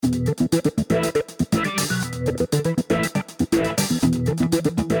Welcome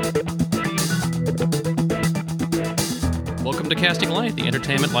to Casting Light, the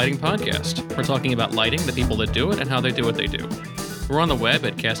entertainment lighting podcast. We're talking about lighting, the people that do it, and how they do what they do. We're on the web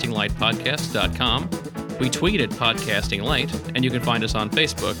at castinglightpodcast.com. We tweet at Podcasting Light, and you can find us on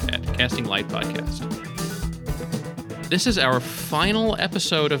Facebook at Casting Light Podcast. This is our final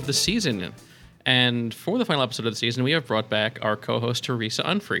episode of the season. And for the final episode of the season, we have brought back our co-host, Teresa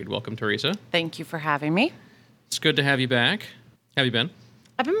Unfried. Welcome, Teresa. Thank you for having me. It's good to have you back. How have you been?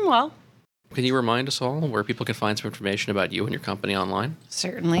 I've been well. Can you remind us all where people can find some information about you and your company online?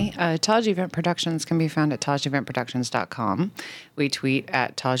 Certainly. Taj Event Productions can be found at tajeventproductions.com. We tweet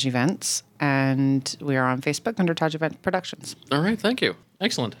at Taj Events, and we are on Facebook under Taj Event Productions. All right, thank you.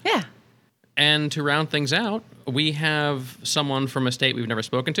 Excellent. Yeah. And to round things out, we have someone from a state we've never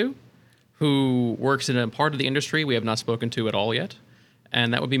spoken to who works in a part of the industry we have not spoken to at all yet,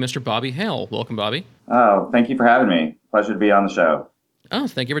 and that would be Mr. Bobby Hale. Welcome, Bobby. Oh, thank you for having me. Pleasure to be on the show. Oh,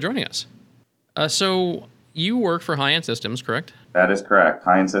 thank you for joining us. So you work for High End Systems, correct? That is correct.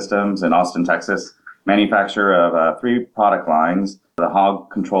 High End Systems in Austin, Texas, manufacturer of 3 product lines: the Hog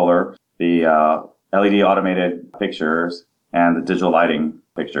controller, the LED automated fixtures, and the digital lighting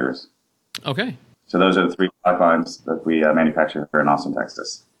fixtures. Okay. So those are the 3 product lines that we manufacture here in Austin,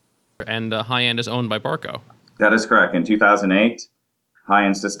 Texas. And High End is owned by Barco. That is correct. In 2008, High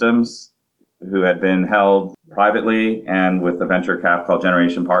End Systems, who had been held privately and with a venture cap called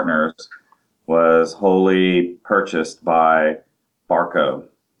Generation Partners, was wholly purchased by Barco,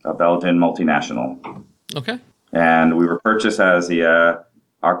 a Belgian multinational. Okay. And we were purchased as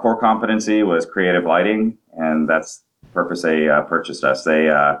our core competency was creative lighting, and that's the purpose they purchased us.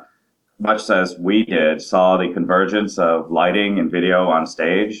 They, much as we did, saw the convergence of lighting and video on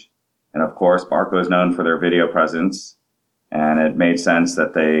stage. And of course, Barco is known for their video presence, and it made sense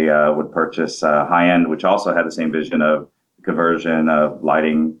that they would purchase High End, which also had the same vision of conversion of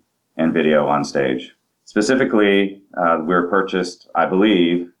lighting and video on stage. Specifically, we were purchased, I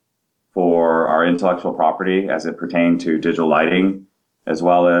believe, for our intellectual property as it pertained to digital lighting, as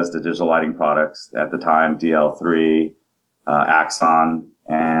well as the digital lighting products at the time, DL3, Axon,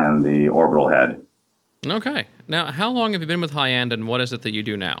 and the Orbital Head. Okay. Now, how long have you been with High End, and what is it that you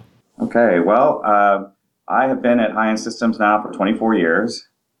do now? Okay, well, I have been at High End Systems now for 24 years,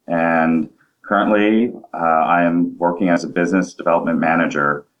 and currently I am working as a business development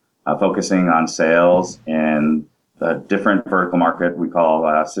manager, focusing on sales in the different vertical market we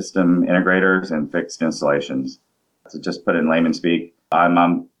call system integrators and fixed installations. To just put it in layman speak,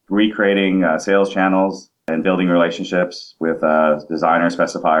 I'm recreating sales channels and building relationships with designers,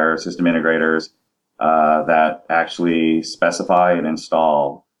 specifiers, system integrators that actually specify and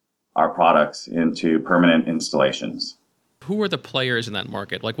install our products into permanent installations. Who are the players in that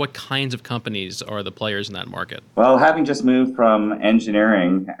market? Like, what kinds of companies are the players in that market? Well, having just moved from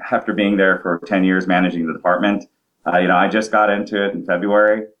engineering after being there for 10 years managing the department, I just got into it in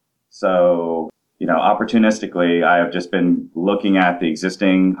February. So, opportunistically, I have just been looking at the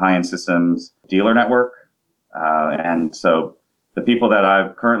existing High End Systems dealer network. And so the people that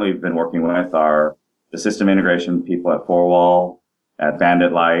I've currently been working with are the system integration people at 4Wall, at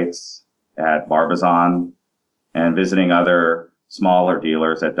Bandit Lights, at Barbizon, and visiting other smaller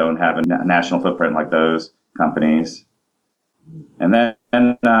dealers that don't have a national footprint like those companies. And then,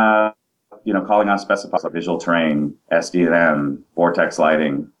 calling on specifiers like Visual Terrain, SD&M, Vortex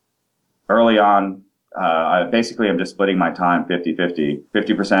Lighting. Early on, I basically am just splitting my time 50-50,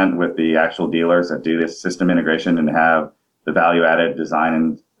 50% with the actual dealers that do this system integration and have the value-added design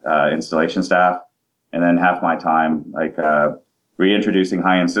and installation staff, and then half my time reintroducing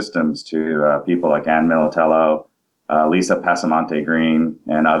High End Systems to people like Ann Militello, Lisa Passamonte Green,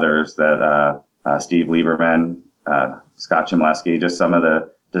 and others that Steve Lieberman, Scott Chmielewski, just some of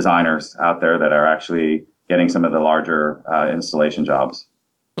the designers out there that are actually getting some of the larger installation jobs.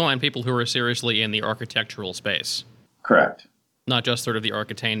 Well, and people who are seriously in the architectural space. Correct. Not just sort of the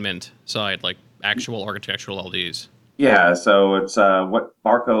architainment side, like actual architectural LDs. Yeah, so it's what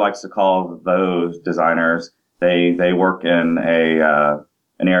Barco likes to call those designers. They work in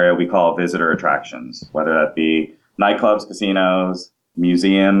an area we call visitor attractions, whether that be nightclubs, casinos,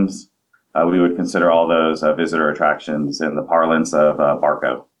 museums. We would consider all those visitor attractions in the parlance of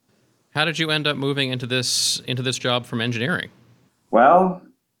Barco. How did you end up moving into this job from engineering? Well,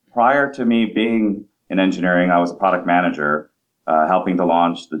 prior to me being in engineering, I was a product manager, helping to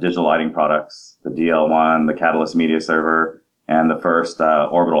launch the digital lighting products, the DL1, the Catalyst Media Server, and the first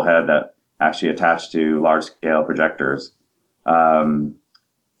orbital head that actually attached to large-scale projectors.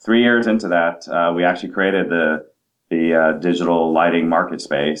 3 years into that, we actually created the the digital lighting market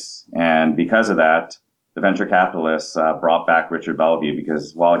space. And because of that, the venture capitalists brought back Richard Bellevue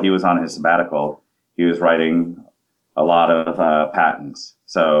because while he was on his sabbatical, he was writing a lot of patents.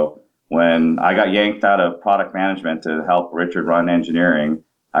 So when I got yanked out of product management to help Richard run engineering,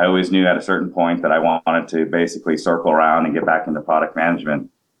 I always knew at a certain point that I wanted to basically circle around and get back into product management.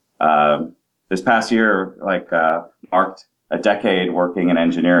 This past year, marked a decade working in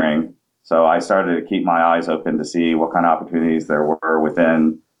engineering. So I started to keep my eyes open to see what kind of opportunities there were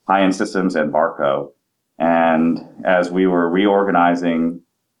within High-End Systems and Barco. And as we were reorganizing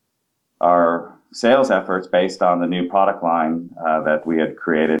our sales efforts based on the new product line that we had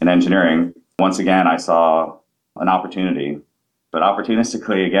created in engineering, once again, I saw an opportunity. But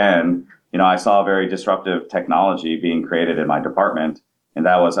opportunistically, again, I saw very disruptive technology being created in my department. And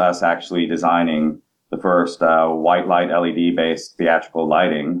that was us actually designing the first white light LED-based theatrical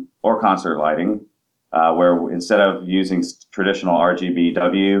lighting or concert lighting, where instead of using traditional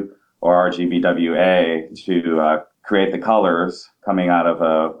RGBW or RGBWA to create the colors coming out of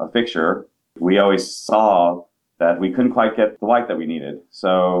a fixture, we always saw that we couldn't quite get the white that we needed.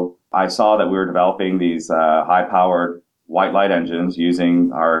 So I saw that we were developing these high-powered white light engines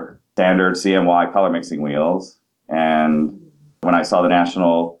using our standard CMY color mixing wheels. And when I saw the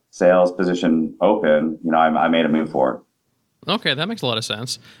national sales position open, I made a move for it. Okay, that makes a lot of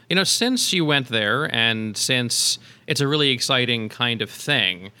sense. Since you went there and since it's a really exciting kind of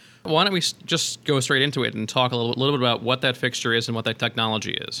thing, why don't we just go straight into it and talk a little bit about what that fixture is and what that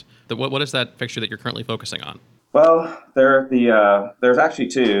technology is? What is that fixture that you're currently focusing on? Well, there's actually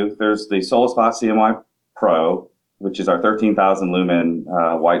two. There's the SolarSpot CMY Pro, which is our 13,000 lumen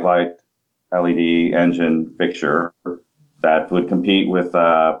white light LED engine fixture that would compete with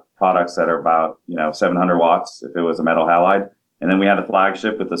products that are about 700 watts if it was a metal halide. And then we had the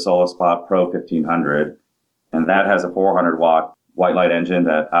flagship with the SolarSpot Pro 1500, and that has a 400 watt white light engine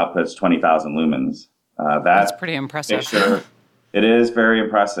that outputs 20,000 lumens. That's pretty impressive. Fixture, it is very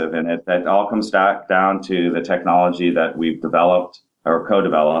impressive, and it all comes down to the technology that we've developed or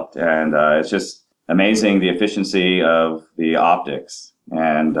co-developed, and it's just amazing the efficiency of the optics.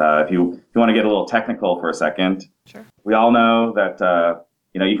 And if you want to get a little technical for a second, sure. We all know that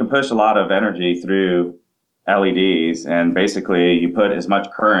you can push a lot of energy through LEDs, and basically you put as much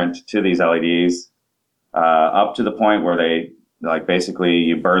current to these LEDs up to the point where they basically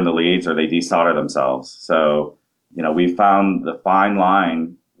you burn the leads or they desolder themselves. So we found the fine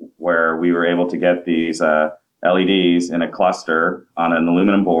line where we were able to get these LEDs in a cluster on an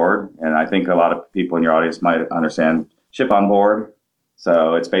aluminum board, and I think a lot of people in your audience might understand chip on board.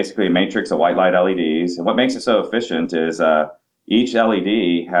 So it's basically a matrix of white light LEDs. And what makes it so efficient is each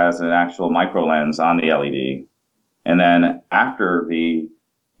LED has an actual micro lens on the LED. And then after the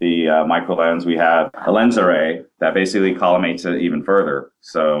micro lens, we have a lens array that basically collimates it even further.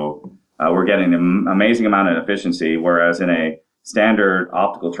 So we're getting an amazing amount of efficiency, whereas in a standard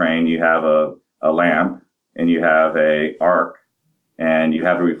optical train, you have a lamp and you have a arc and you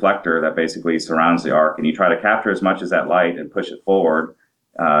have a reflector that basically surrounds the arc, and you try to capture as much as that light and push it forward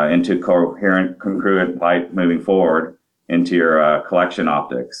into coherent, congruent light moving forward into your collection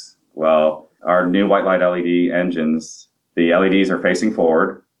optics. Well, our new white light LED engines, the LEDs are facing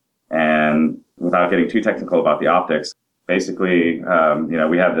forward, and without getting too technical about the optics, basically,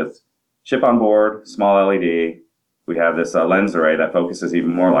 we have this chip on board, small LED. We have this lens array that focuses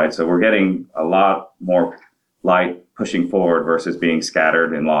even more light. So we're getting a lot more light pushing forward versus being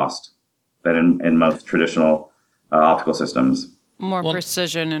scattered and lost than in most traditional optical systems. More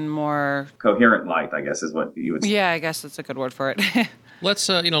precision and more coherent light, I guess, is what you would say. Yeah, I guess that's a good word for it. Let's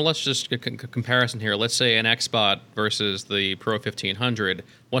just get a comparison here. Let's say an XSpot versus the Pro 1500.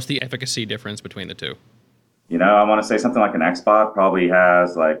 What's the efficacy difference between the two? I want to say something like an XSpot probably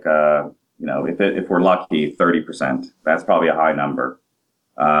has if we're lucky, 30%. That's probably a high number.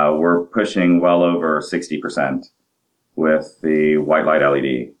 We're pushing well over 60% with the white light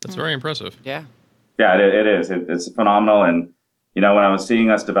LED. That's very impressive. Yeah. Yeah, it is. It's phenomenal. And, when I was seeing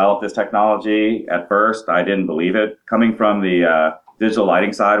us develop this technology, at first, I didn't believe it. Coming from the digital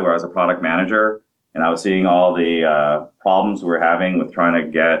lighting side, where I was a product manager, and I was seeing all the problems we're having with trying to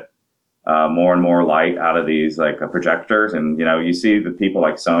get more and more light out of these projectors. And, you see the people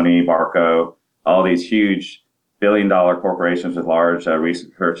like Sony, Barco, all these huge billion-dollar corporations with large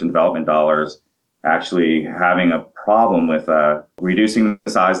research and development dollars actually having a problem with reducing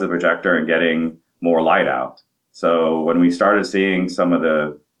the size of the projector and getting more light out. So when we started seeing some of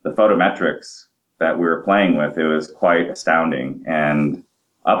the photometrics that we were playing with, it was quite astounding. And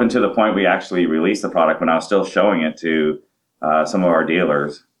up until the point we actually released the product, when I was still showing it to some of our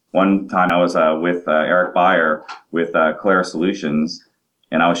dealers, one time I was with Eric Beyer with Claire Solutions,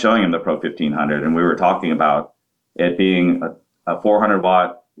 and I was showing him the Pro 1500, and we were talking about it being a 400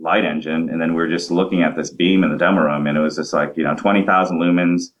 watt light engine, and then we were just looking at this beam in the demo room, and it was just like, 20,000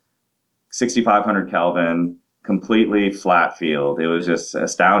 lumens, 6,500 Kelvin, completely flat field. It was just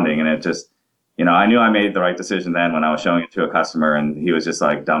astounding, and it just, I knew I made the right decision then when I was showing it to a customer, and he was just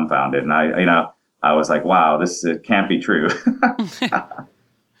like dumbfounded, and I was like, wow, it can't be true.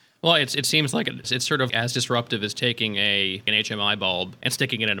 Well, it seems like it's sort of as disruptive as taking an HMI bulb and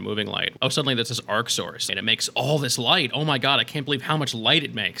sticking it in a moving light. Oh, suddenly there's this arc source, and it makes all this light. Oh my God, I can't believe how much light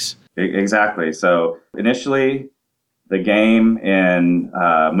it makes. Exactly. So initially, the game in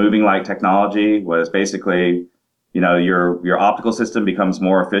moving light technology was basically, your optical system becomes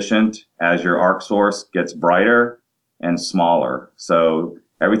more efficient as your arc source gets brighter and smaller. So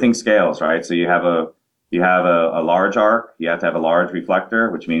everything scales, right? So you have a large arc, you have to have a large reflector,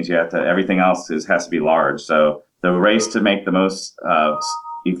 which means everything else has to be large. So the race to make the most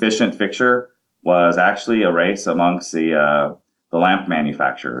efficient fixture was actually a race amongst the lamp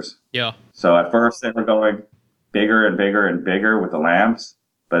manufacturers. Yeah. So at first they were going bigger and bigger and bigger with the lamps,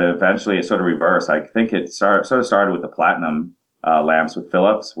 but eventually it sort of reversed. I think it sort of started with the platinum lamps with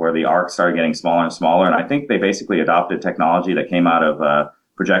Philips, where the arcs started getting smaller and smaller. And I think they basically adopted technology that came out of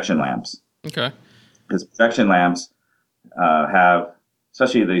projection lamps. Okay. Because projection lamps have,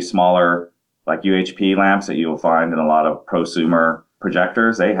 especially the smaller like UHP lamps that you'll find in a lot of prosumer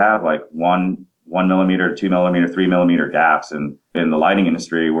projectors, they have like 1 millimeter, 2 millimeter, 3 millimeter gaps. And in the lighting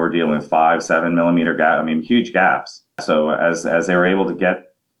industry, we're dealing with 5, 7 millimeter gap. I mean, huge gaps. So as they were able to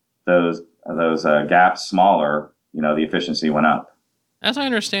get those gaps smaller, the efficiency went up. As I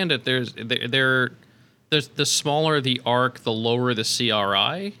understand it, there's the smaller the arc, the lower the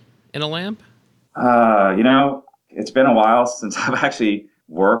CRI in a lamp. It's been a while since I've actually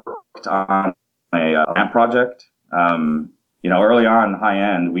worked on a lamp project. Early on,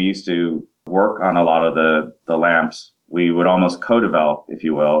 high end, we used to work on a lot of the lamps. We would almost co-develop, if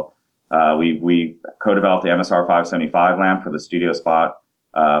you will. We co-developed the MSR 575 lamp for the Studio Spot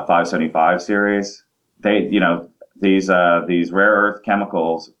 575 series. These rare earth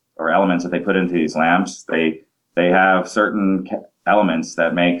chemicals or elements that they put into these lamps, they have certain elements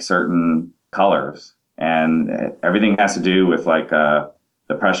that make certain colors, and everything has to do with like the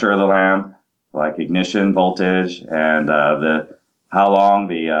pressure of the lamp, like ignition voltage, and how long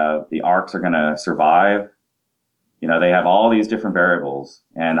the arcs are going to survive. They have all these different variables,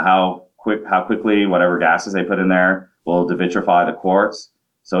 and how quickly whatever gases they put in there will devitrify the quartz.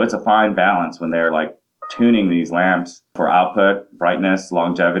 So it's a fine balance when they're like tuning these lamps for output, brightness,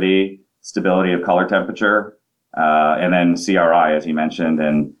 longevity, stability of color temperature, and then CRI, as you mentioned.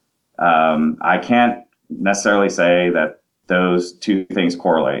 And I can't necessarily say that those two things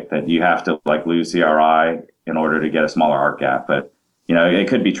correlate, that you have to like lose CRI in order to get a smaller arc gap. But, it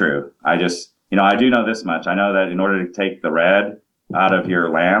could be true. I just, I do know this much. I know that in order to take the red out of your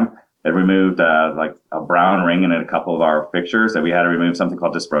lamp, it removed like a brown ring in a couple of our fixtures, that we had to remove something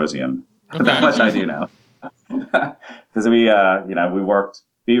called dysprosium. Okay. That much I do know. Because we worked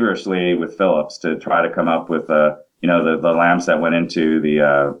feverishly with Philips to try to come up with the lamps that went into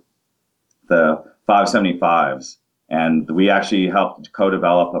the 575s. And we actually helped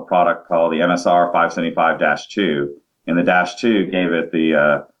co-develop a product called the MSR 575-2. And the -2 gave it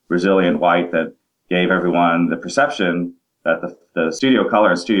the resilient white that gave everyone the perception that the Studio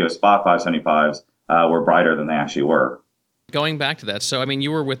Color and Studio Spot 575s were brighter than they actually were. Going back to that, so I mean,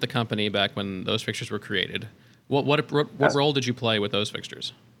 you were with the company back when those fixtures were created. What role did you play with those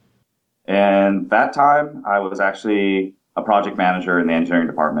fixtures? And that time, I was actually a project manager in the engineering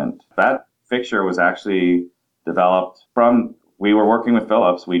department. That fixture was actually developed we were working with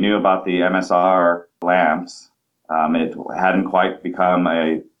Philips. We knew about the MSR lamps. It hadn't quite become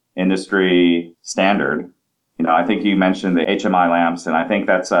a industry standard. I think you mentioned the HMI lamps, and I think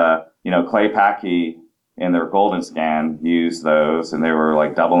that's Clay Packey in their Golden Scan used those, and they were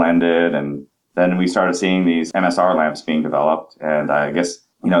like double-ended. And then we started seeing these MSR lamps being developed, and I guess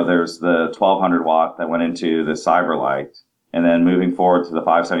there's the 1200 watt that went into the Cyberlight, and then moving forward to the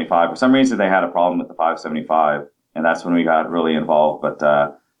 575. For some reason, they had a problem with the 575, and that's when we got really involved. But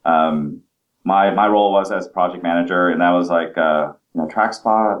my role was as project manager, and that was like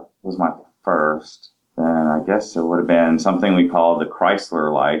TrackSpot was my first. Then I guess it would have been something we called the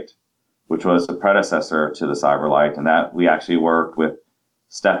Chrysler Light, which was the predecessor to the Cyberlight, and that we actually worked with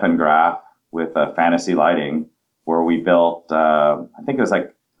Stefan Graf with Fantasy Lighting, where we built, I think it was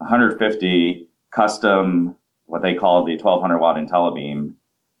like 150 custom, what they called the 1200 watt IntelliBeam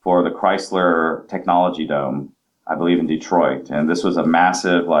for the Chrysler Technology Dome. I believe in Detroit. And this was a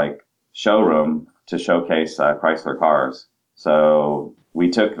massive like showroom to showcase Chrysler cars. So we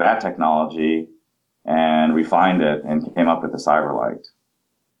took that technology and refined it and came up with the CyberLight.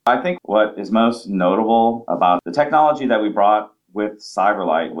 I think what is most notable about the technology that we brought with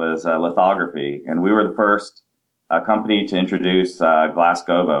CyberLight was lithography. And we were the first company to introduce glass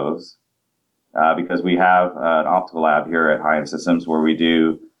gobos because we have an optical lab here at High End Systems where we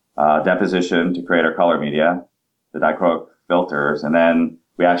do deposition to create our color media, the dichroic filters, and then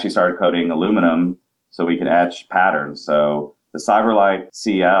we actually started coating aluminum so we could etch patterns. So the CyberLight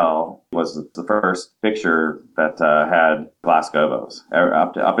CL was the first fixture that had glass gobos.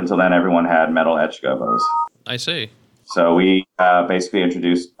 Up until then, everyone had metal etched gobos. I see. So we basically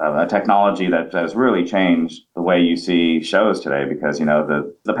introduced a technology that has really changed the way you see shows today because, you know,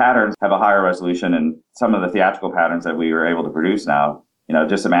 the patterns have a higher resolution and some of the theatrical patterns that we were able to produce now, you know,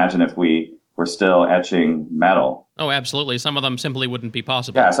 just imagine if we were still etching metal. Oh, absolutely. Some of them simply wouldn't be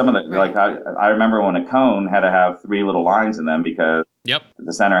possible. Yeah, some of the, like, I remember when a cone had to have 3 little lines in them because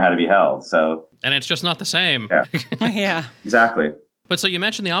the center had to be held. So, and it's just not the same. Yeah, Yeah. Exactly. But so you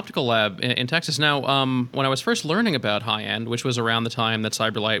mentioned the optical lab in Texas. Now, when I was first learning about High End, which was around the time that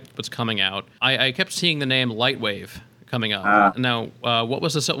CyberLight was coming out, I kept seeing the name Lightwave coming up. Now, what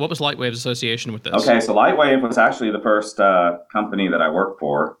was Lightwave's association with this? Okay, so Lightwave was actually the first company that I worked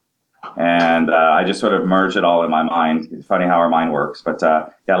for. And I just sort of merged it all in my mind. It's funny how our mind works. But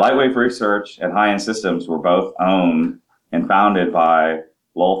yeah, Lightwave Research and High End Systems were both owned and founded by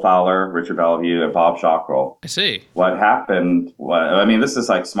Lowell Fowler, Richard Bellevue, and Bob Schockrell. I see. What happened was, I mean, this is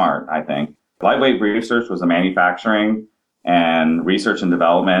like smart, I think. Lightwave Research was a manufacturing and research and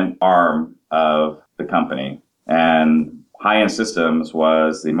development arm of the company. And High End Systems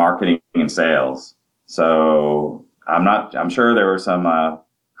was the marketing and sales. So I'm sure there were some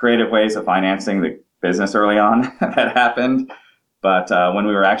creative ways of financing the business early on that happened. But when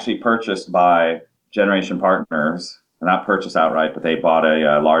we were actually purchased by Generation Partners, not purchased outright, but they bought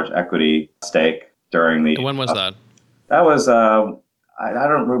a large equity stake during the... When was that? That was, I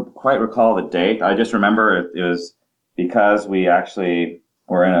don't quite recall the date. I just remember it was because we actually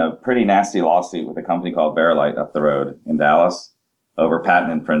were in a pretty nasty lawsuit with a company called Bearlight up the road in Dallas over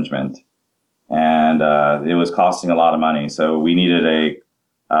patent infringement. And it was costing a lot of money. So we needed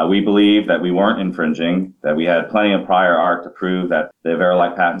we believed that we weren't infringing, that we had plenty of prior art to prove that the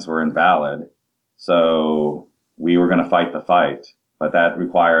Bearlight patents were invalid. So we were going to fight the fight, but that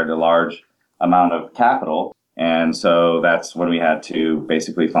required a large amount of capital. And so that's when we had to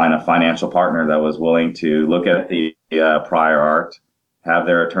basically find a financial partner that was willing to look at the prior art, have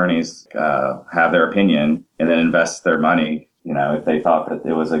their attorneys have their opinion, and then invest their money, you know, if they thought that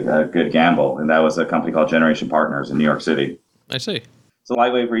it was a good gamble. And that was a company called Generation Partners in New York City. I see. So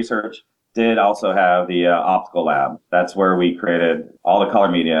Lightwave Research did also have the optical lab. That's where we created all the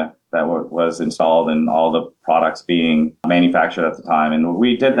color media that was installed and all the products being manufactured at the time. And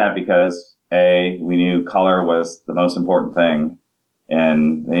we did that because, A, we knew color was the most important thing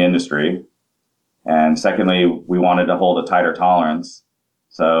in the industry. And secondly, we wanted to hold a tighter tolerance.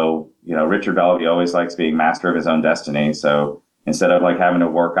 So, you know, Richard Bellevue always likes being master of his own destiny. So instead of like having to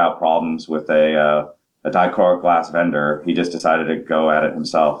work out problems with a dichroic glass vendor, he just decided to go at it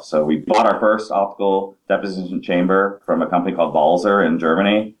himself. So we bought our first optical deposition chamber from a company called Balzer in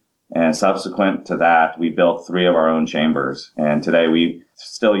Germany. And subsequent to that, we built 3 of our own chambers. And today we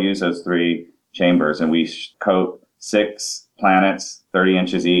still use those 3 chambers, and we coat 6 planets, 30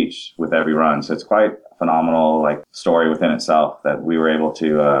 inches each with every run. So it's quite a phenomenal like story within itself that we were able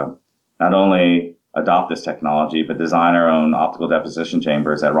to not only adopt this technology, but design our own optical deposition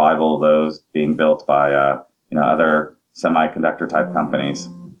chambers that rival those being built by other semiconductor type companies.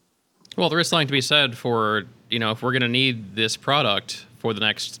 Well, there is something to be said for, you know, if we're going to need this product for the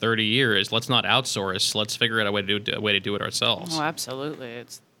next 30 years, let's not outsource. Let's figure out a way to do it ourselves. Oh, absolutely.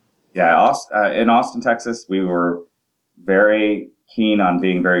 In Austin, Texas, we were very keen on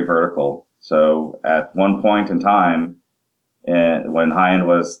being very vertical. So at one point in time, when High End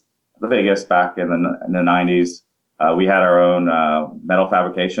was the biggest back in the 90s, we had our own metal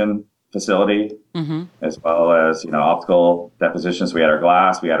fabrication facility, as well as, you know, optical depositions. We had our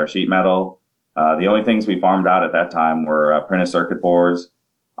glass, we had our sheet metal. The only things we farmed out at that time were printed circuit boards,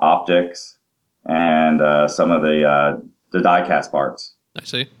 optics, and some of the die-cast parts. I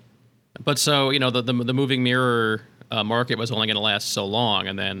see. But so, you know, the moving mirror market was only going to last so long,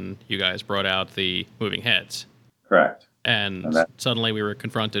 and then you guys brought out the moving heads. Correct. And suddenly we were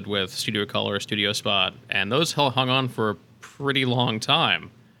confronted with Studio Color, Studio Spot, and those hung on for a pretty long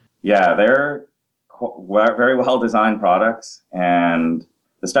time. Yeah, they're very well-designed products, and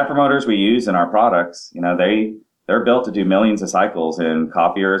the stepper motors we use in our products, you know, they they're built to do millions of cycles in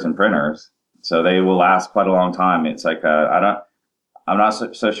copiers and printers. So they will last quite a long time. It's like, I'm not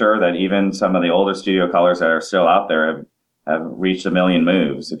so sure that even some of the older studio colors that are still out there have reached 1 million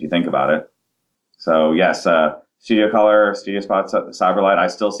moves, if you think about it. So yes, Studio Color, Studio Spot, Cyberlight, I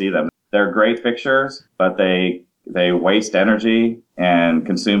still see them. They're great fixtures, but they waste energy and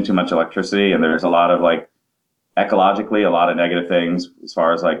consume too much electricity. And there's a lot of like ecologically, a lot of negative things as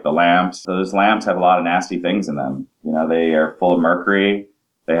far as like the lamps. Those lamps have a lot of nasty things in them. You know, they are full of mercury.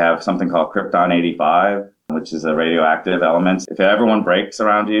 They have something called Krypton 85, which is a radioactive element. If everyone breaks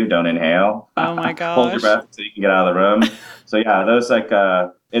around you, don't inhale. Oh my gosh. Hold your breath so you can get out of the room. So yeah, those like,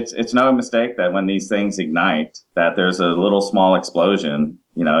 it's no mistake that when these things ignite, that there's a little small explosion.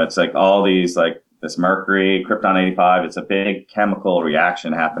 You know, it's like all these like this mercury, Krypton 85, it's a big chemical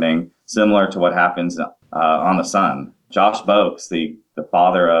reaction happening, similar to what happens on the sun. Josh Boakes, the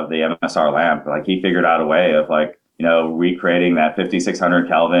father of the MSR lamp, like he figured out a way of like, you know, recreating that 5600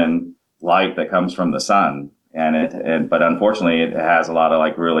 Kelvin light that comes from the sun. But unfortunately it has a lot of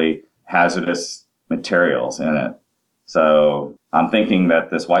like really hazardous materials in it. So I'm thinking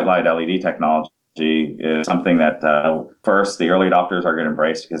that this white light LED technology is something that first the early adopters are going to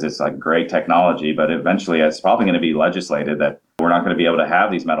embrace because it's like great technology, but eventually it's probably going to be legislated that we're not going to be able to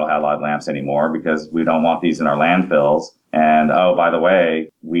have these metal halide lamps anymore because we don't want these in our landfills. And oh, by the way,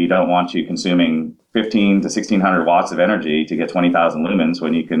 we don't want you consuming 15 to 1600 watts of energy to get 20,000 lumens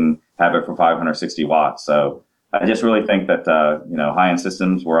when you can have it for 560 watts. So I just really think that, high-end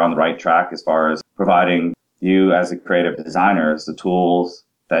systems, we're on the right track as far as providing you as a creative designers the tools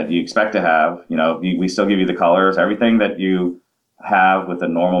that you expect to have. You know, we still give you the colors, everything that you have with a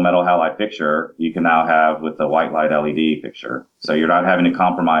normal metal halide fixture, you can now have with the white light LED fixture. So you're not having to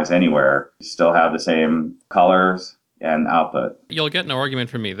compromise anywhere. You still have the same colors and output. You'll get no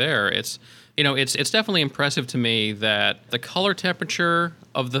argument from me there. It's definitely impressive to me that the color temperature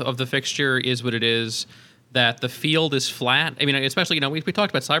of the fixture is what it is, that the field is flat. I mean, especially, we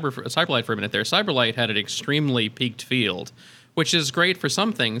talked about Cyberlight for a minute there. Cyberlight had an extremely peaked field, which is great for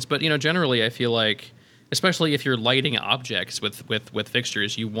some things, but, generally I feel like, especially if you're lighting objects with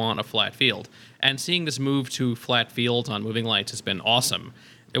fixtures, you want a flat field. And seeing this move to flat fields on moving lights has been awesome.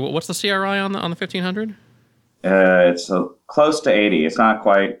 What's the CRI on the 1500? It's close to 80. It's not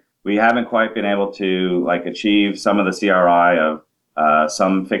quite. We haven't quite been able to achieve some of the CRI of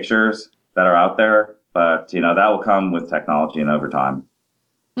some fixtures that are out there, but that will come with technology and over time.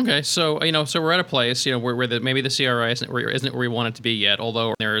 Okay, so we're at a place where maybe the CRI isn't where we want it to be yet.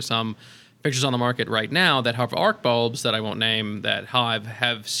 Although there are some fixtures on the market right now that have arc bulbs that I won't name that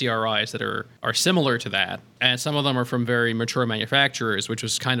have CRIs that are similar to that, and some of them are from very mature manufacturers, which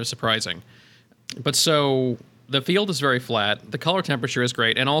was kind of surprising. But so the field is very flat, the color temperature is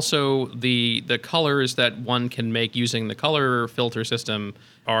great, and also the colors that one can make using the color filter system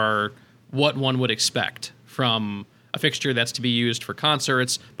are what one would expect from a fixture that's to be used for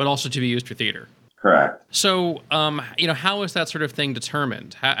concerts, but also to be used for theater. Correct. So, how is that sort of thing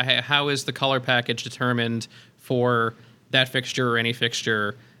determined? How is the color package determined for that fixture or any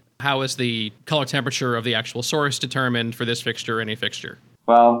fixture? How is the color temperature of the actual source determined for this fixture or any fixture?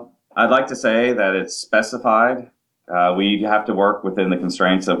 Well, I'd like to say that it's specified. We have to work within the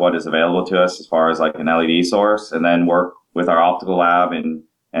constraints of what is available to us as far as like an LED source, and then work with our optical lab and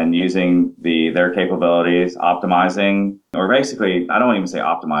using their capabilities, optimizing, or basically, I don't even say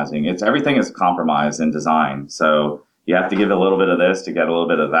optimizing. It's everything is compromised in design. So you have to give a little bit of this to get a little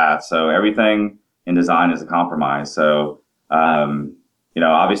bit of that. So everything in design is a compromise. So,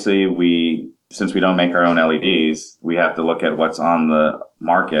 obviously since we don't make our own LEDs, we have to look at what's on the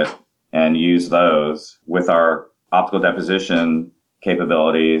market and use those with our optical deposition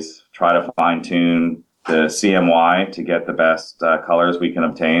capabilities, try to fine tune the CMY to get the best colors we can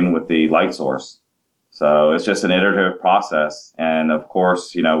obtain with the light source. So it's just an iterative process. And of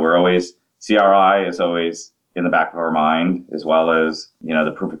course, we're always, CRI is always in the back of our mind, as well as,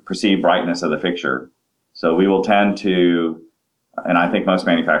 the perceived brightness of the fixture. So we will tend to, and I think most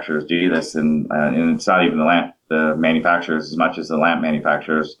manufacturers do this, and it's not even the manufacturers as much as the lamp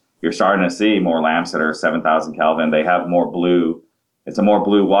manufacturers. You're starting to see more lamps that are 7,000 Kelvin. They have more blue. It's a more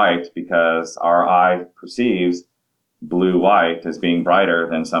blue-white because our eye perceives blue-white as being brighter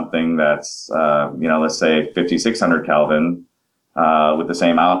than something that's, let's say 5,600 Kelvin with the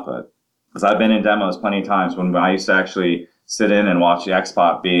same output. Because I've been in demos plenty of times when I used to actually sit in and watch the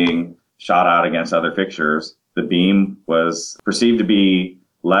X-Spot being shot out against other fixtures. The beam was perceived to be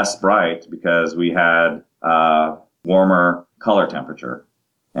less bright because we had warmer color temperature,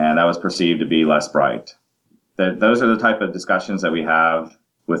 and that was perceived to be less bright. Those are the type of discussions that we have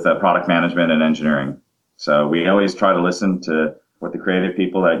with product management and engineering. So we always try to listen to what the creative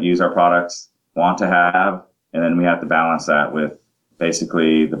people that use our products want to have. And then we have to balance that with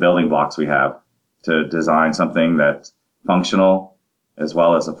basically the building blocks we have to design something that's functional as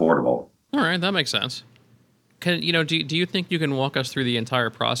well as affordable. All right, that makes sense. Do you think you can walk us through the entire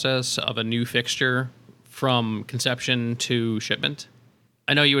process of a new fixture from conception to shipment?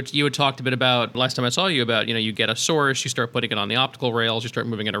 I know you had talked a bit about, last time I saw you, about, you get a source, you start putting it on the optical rails, you start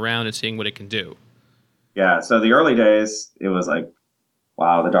moving it around and seeing what it can do. Yeah, so the early days, it was like,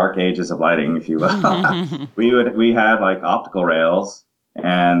 wow, the dark ages of lighting, if you will. We had like optical rails,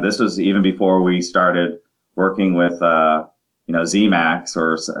 and this was even before we started working with ZMAX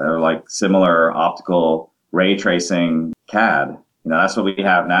or like similar optical ray tracing CAD. That's what we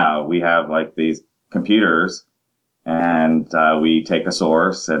have now. We have like these computers, and we take a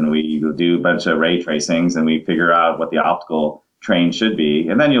source and we do a bunch of ray tracings, and we figure out what the optical train should be,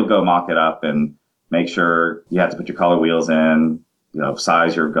 and then you'll go mock it up and make sure you have to put your color wheels in,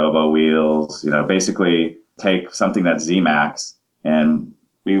 size your gobo wheels, basically take something that's ZMAX, and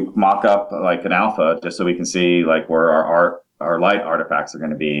we mock up like an alpha just so we can see like where our light artifacts are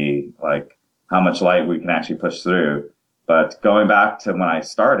going to be, like how much light we can actually push through. But going back to when I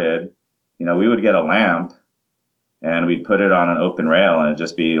started, we would get a lamp and we'd put it on an open rail, and it'd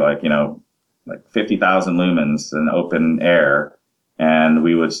just be like, like 50,000 lumens in open air. And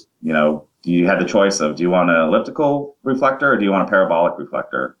we would, you had the choice of, do you want an elliptical reflector or do you want a parabolic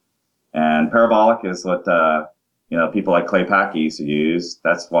reflector? And parabolic is what, people like Clay Paky used to use.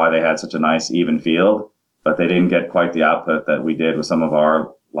 That's why they had such a nice even field, but they didn't get quite the output that we did with some of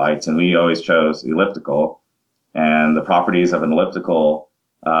our lights. And we always chose elliptical, and the properties of an elliptical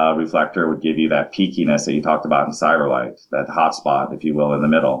reflector would give you that peakiness that you talked about in CyberLight, that hot spot, if you will, in the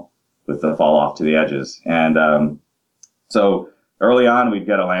middle with the fall off to the edges. And so early on, we'd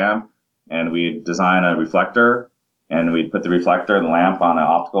get a lamp and we'd design a reflector, and we'd put the reflector and the lamp on an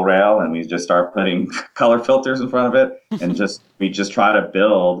optical rail, and we'd just start putting color filters in front of it, and we just try to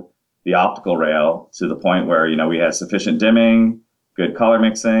build the optical rail to the point where, we had sufficient dimming, good color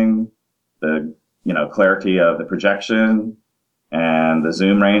mixing, the, clarity of the projection, and the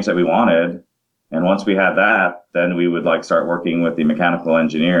zoom range that we wanted. And once we had that, then we would like start working with the mechanical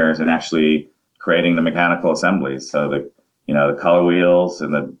engineers and actually creating the mechanical assemblies. So the color wheels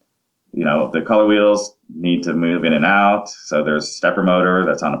and the color wheels need to move in and out. So there's a stepper motor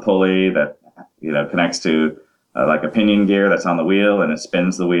that's on a pulley that, connects to like a pinion gear that's on the wheel, and it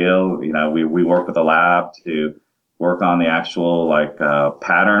spins the wheel. We work with a lab to work on the actual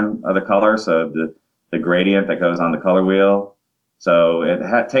pattern of the color. So the gradient that goes on the color wheel. So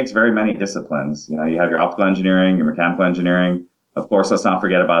it takes very many disciplines. You have your optical engineering, your mechanical engineering. Of course, let's not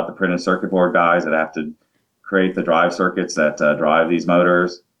forget about the printed circuit board guys that have to create the drive circuits that drive these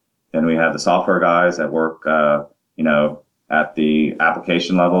motors. Then we have the software guys that work, at the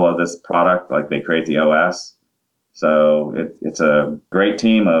application level of this product, like they create the OS. So it's a great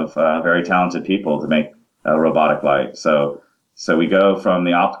team of very talented people to make a robotic light. So we go from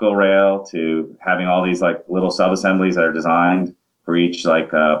the optical rail to having all these like little sub-assemblies that are designed for each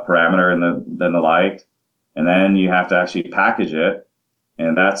parameter in the light. And then you have to actually package it.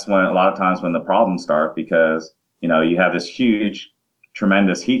 And that's when a lot of times when the problems start, because, you have this huge,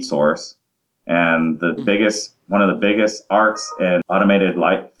 tremendous heat source. And one of the biggest arts in automated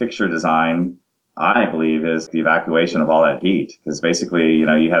light fixture design, I believe, is the evacuation of all that heat. Because basically,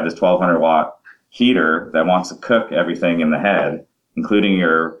 you have this 1200 watt heater that wants to cook everything in the head, including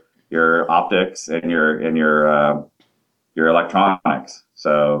your optics and your electronics.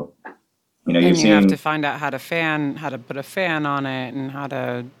 So, and you have to find out how to put a fan on it and how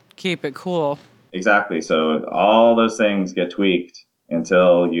to keep it cool. Exactly. So all those things get tweaked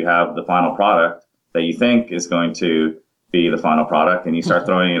until you have the final product that you think is going to be the final product. And you start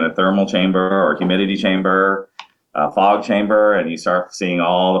throwing in a thermal chamber or humidity chamber, a fog chamber, and you start seeing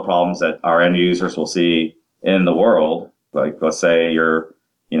all the problems that our end users will see in the world. Like, let's say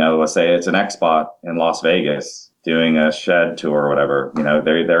it's an Xbot in Las Vegas doing a shed tour or whatever,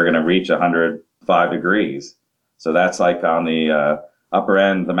 they're going to reach 105 degrees. So that's like on the upper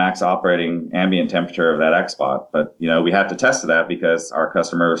end, the max operating ambient temperature of that Xbot. But, we have to test that because our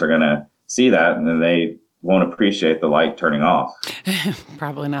customers are going to see that, and then they won't appreciate the light turning off.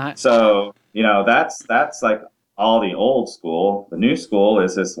 Probably not. So, that's like all the old school. The new school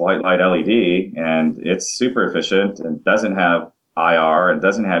is this white light LED, and it's super efficient and doesn't have IR and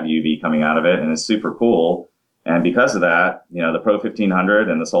doesn't have UV coming out of it, and it's super cool. And because of that, the Pro 1500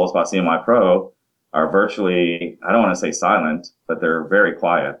 and the SolarSpot CMY Pro are virtually, I don't want to say silent, but they're very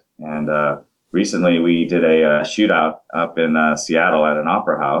quiet. And recently we did a shootout up in Seattle at an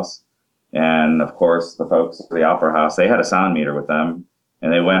opera house. And of course, the folks at the Opera House, they had a sound meter with them,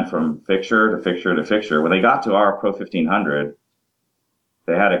 and they went from fixture to fixture to fixture. When they got to our Pro 1500,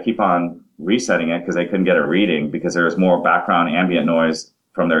 they had to keep on resetting it because they couldn't get a reading because there was more background ambient noise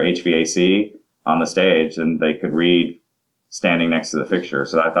from their HVAC on the stage than they could read standing next to the fixture.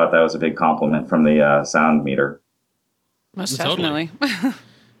 So I thought that was a big compliment from the sound meter. Most Totally. definitely.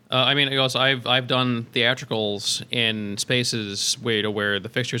 I mean, also, I've done theatricals in spaces where the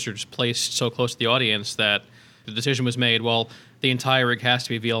fixtures are just placed so close to the audience that the decision was made, well, the entire rig has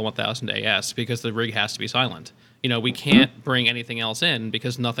to be VL1000 AS because the rig has to be silent. We can't bring anything else in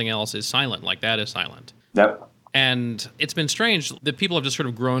because nothing else is silent, like that is silent. Yep. And it's been strange that people have just sort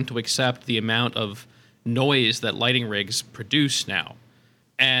of grown to accept the amount of noise that lighting rigs produce now.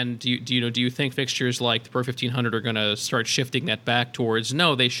 And do you think fixtures like the Pro 1500 are going to start shifting that back towards,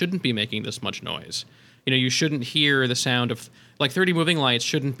 no, they shouldn't be making this much noise. You shouldn't hear the sound of, like 30 moving lights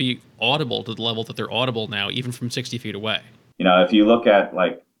shouldn't be audible to the level that they're audible now, even from 60 feet away. If you look at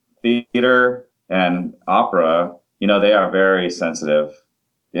like theater and opera, they are very sensitive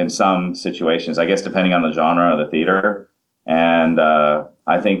in some situations, I guess, depending on the genre of the theater. And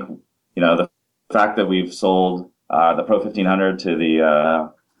I think, the fact that we've sold the Pro 1500 to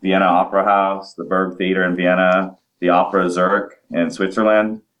the Vienna Opera House, the Berg Theater in Vienna, the Opera Zurich in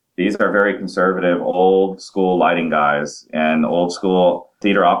Switzerland, these are very conservative, old school lighting guys and old school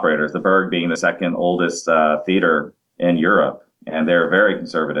theater operators, the Berg being the second oldest theater in Europe. And they're very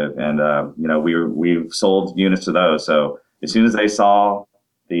conservative. And, we've sold units to those. So as soon as they saw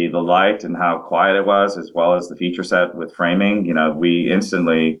the light and how quiet it was, as well as the feature set with framing, we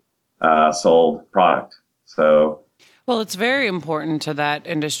instantly sold product. So. Well, it's very important to that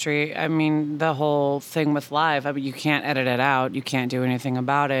industry. I mean, the whole thing with live, you can't edit it out. You can't do anything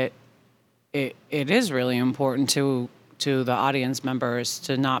about it. It is really important to the audience members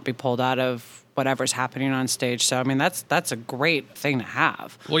to not be pulled out of whatever's happening on stage. So, I mean, that's a great thing to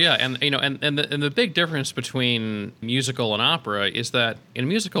have. Well, yeah, and the big difference between musical and opera is that in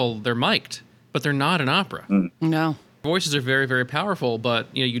musical they're mic'd, but they're not in opera. No. Voices are very, very powerful, but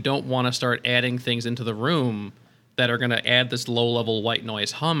you don't want to start adding things into the room that are going to add this low-level white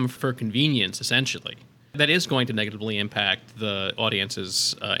noise hum for convenience, essentially. That is going to negatively impact the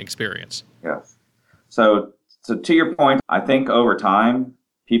audience's experience. Yes. So to your point, I think over time,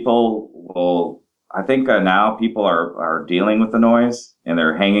 now people are dealing with the noise and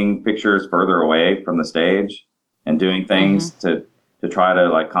they're hanging pictures further away from the stage and doing things to try to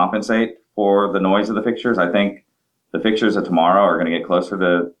like compensate for the noise of the pictures. I think the pictures of tomorrow are going to get closer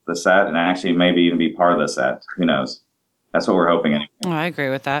to the set and actually maybe even be part of the set. Who knows? That's what we're hoping anyway. Oh, I agree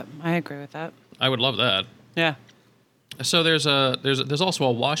with that. I would love that. Yeah. So there's also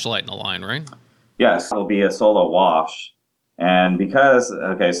a wash light in the line, right? Yes, it'll be a solo wash. And because,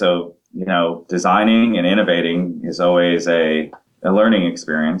 designing and innovating is always a learning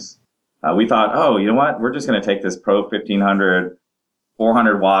experience. We thought, oh, you know what? We're just going to take this Pro 1500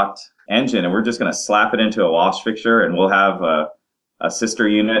 400 watt engine and we're just going to slap it into a wash fixture and we'll have a sister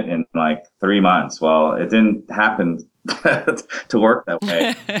unit in like 3 months. Well, it didn't happen to work that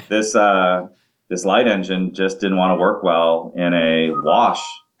way. This light engine just didn't want to work well in a wash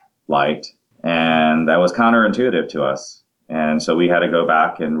light, and that was counterintuitive to us. And so we had to go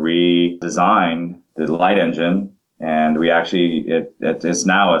back and redesign the light engine, and we actually it is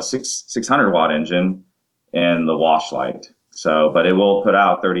now a 600 watt engine in the wash light. So, but it will put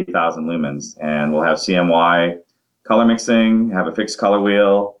out 30,000 lumens, and we'll have CMY color mixing, have a fixed color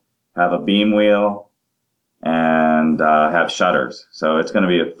wheel, have a beam wheel, and have shutters. So it's going to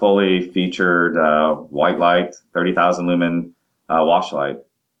be a fully featured white light, 30,000 lumen wash light.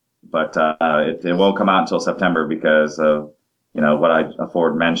 But it won't come out until September because of what I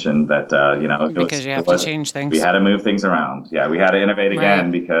mentioned that because you have to change things. We had to move things around. Yeah, we had to innovate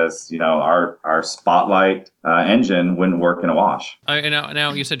again because our spotlight engine wouldn't work in a wash.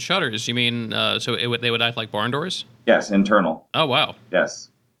 Now you said shutters. You mean they would act like barn doors? Yes, internal. Oh wow. Yes.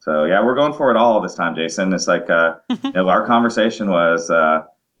 So yeah, we're going for it all this time, Jason. It's like our conversation was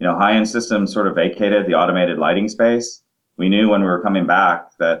high-end systems sort of vacated the automated lighting space. We knew when we were coming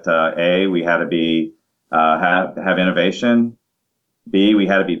back that we had to be have innovation. B, we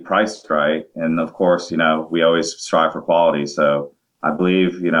had to be priced right, and of course, we always strive for quality. So I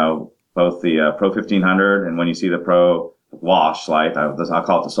believe both the Pro 1500 and when you see the Pro Wash light, I'll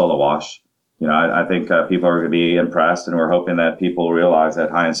call it the Solo Wash. I think people are going to be impressed, and we're hoping that people realize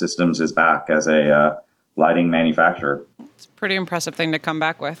that High-End Systems is back as a lighting manufacturer. It's a pretty impressive thing to come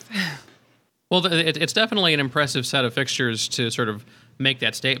back with. Well, it's definitely an impressive set of fixtures to sort of make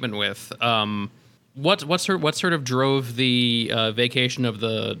that statement with. What sort of drove the vacation of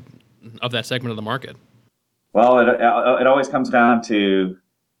the of that segment of the market? Well, it always comes down to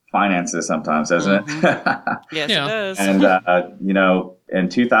finances sometimes, doesn't Mm-hmm. it? Yes, Yeah. it does. And, in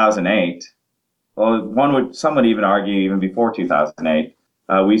 2008, well, some would even argue even before 2008,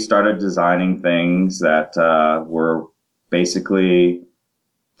 we started designing things that were basically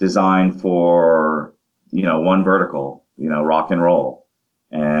designed for, one vertical, rock and roll.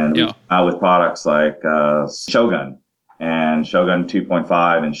 And we Yeah. came out with products like Shogun and Shogun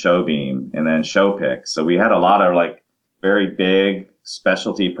 2.5 and Showbeam and then Showpick. So we had a lot of like very big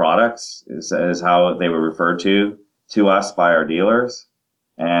specialty products is how they were referred to us by our dealers.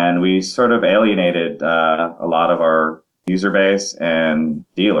 And we sort of alienated a lot of our user base and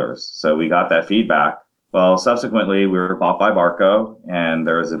dealers. So we got that feedback. Well, subsequently, we were bought by Barco, and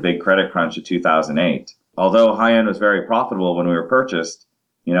there was a big credit crunch in 2008. Although High End was very profitable when we were purchased,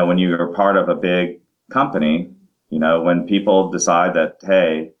 when you were part of a big company, when people decide that,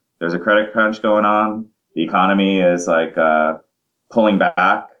 hey, there's a credit crunch going on, the economy is like pulling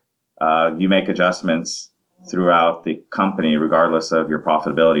back, you make adjustments throughout the company, regardless of your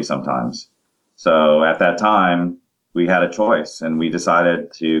profitability sometimes. So at that time, we had a choice, and we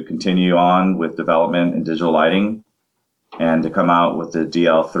decided to continue on with development in digital lighting and to come out with the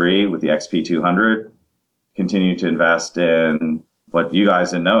DL3, with the XP200, continue to invest in what you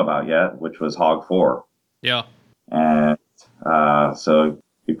guys didn't know about yet, which was Hog4. Yeah. And so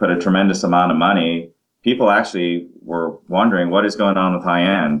we put a tremendous amount of money. People actually were wondering what is going on with High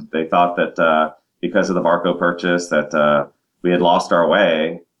End. They thought that because of the Barco purchase that we had lost our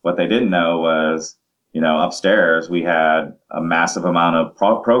way. What they didn't know was, upstairs we had a massive amount of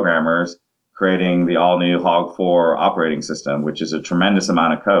programmers creating the all-new Hog4 operating system, which is a tremendous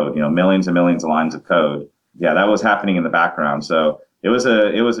amount of code, millions and millions of lines of code. Yeah, that was happening in the background. So it was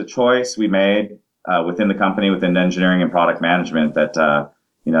a choice we made within the company, within engineering and product management, that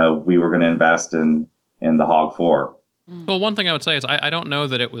we were going to invest in the Hog4. Well, one thing I would say is I don't know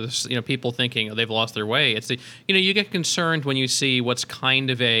that it was, people thinking they've lost their way. It's you get concerned when you see what's kind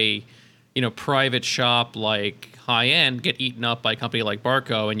of a, private shop like High End get eaten up by a company like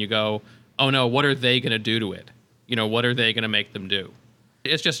Barco, and you go, oh no, what are they going to do to it? What are they going to make them do?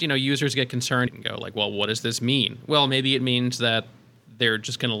 It's just, users get concerned and go like, well, what does this mean? Well, maybe it means that they're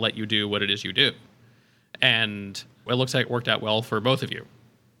just going to let you do what it is you do. And it looks like it worked out well for both of you.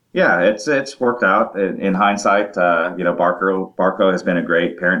 Yeah, it's worked out. In hindsight, Barco has been a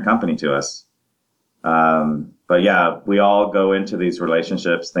great parent company to us. But yeah, we all go into these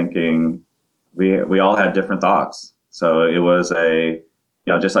relationships thinking we all had different thoughts. So it was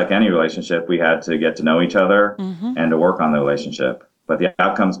just like any relationship, we had to get to know each other and to work on the relationship. But the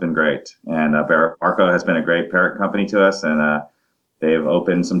outcome's been great. And Barco has been a great parent company to us, and they've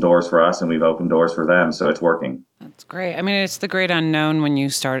opened some doors for us, and we've opened doors for them. So it's working. That's great. I mean, it's the great unknown when you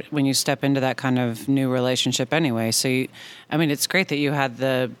step into that kind of new relationship anyway. So, it's great that you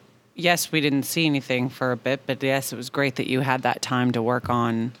had yes, we didn't see anything for a bit, but yes, it was great that you had that time to work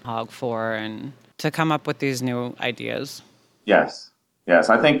on Hog4 and to come up with these new ideas. Yes.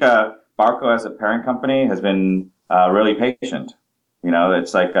 I think Barco as a parent company has been really patient.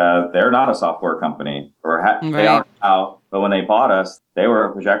 It's like they're not a software company, they are now. But when they bought us, they were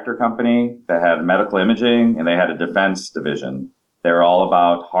a projector company that had medical imaging, and they had a defense division. They were all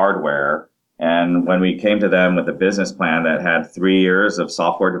about hardware. And when we came to them with a business plan that had 3 years of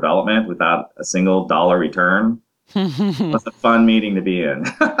software development without a single dollar return, it was a fun meeting to be in.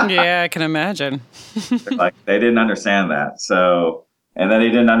 Yeah, I can imagine. Like, they didn't understand that. So, and then they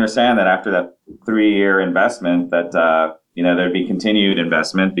didn't understand that after that 3-year investment that, there'd be continued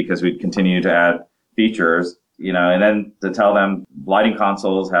investment because we'd continue to add features, and then to tell them lighting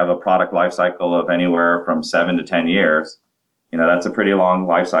consoles have a product life cycle of anywhere from 7 to 10 years. That's a pretty long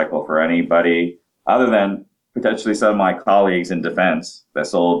life cycle for anybody other than potentially some of my colleagues in defense that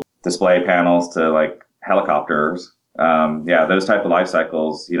sold display panels to like helicopters. Those type of life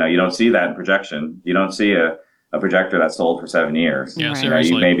cycles, you don't see that in projection. You don't see a projector that's sold for 7 years. Yeah, Right.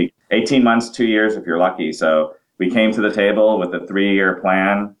 seriously. You maybe 18 months, 2 years if you're lucky. So we came to the table with a 3-year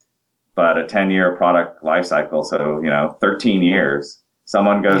plan, but a 10-year product life cycle. So, 13 years.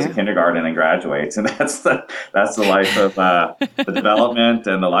 Someone goes to kindergarten and graduates, and that's the life of the development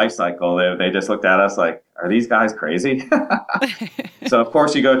and the life cycle. They just looked at us like, are these guys crazy? So, of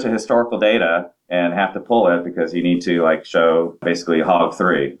course, you go to historical data and have to pull it because you need to show basically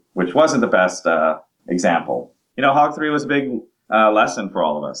Hog3, which wasn't the best example. Hog3 was a big lesson for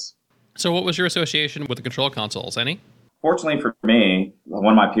all of us. So what was your association with the control consoles? Any? Fortunately for me,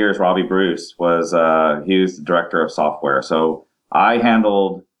 one of my peers, Robbie Bruce, he was the director of software. So I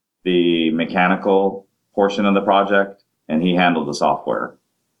handled the mechanical portion of the project, and he handled the software.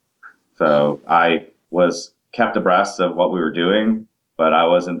 So I was kept abreast of what we were doing, but I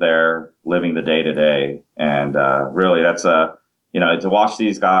wasn't there living the day to day. And really, that's to watch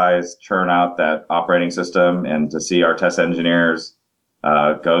these guys churn out that operating system and to see our test engineers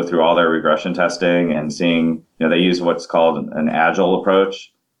go through all their regression testing and seeing, they use what's called an agile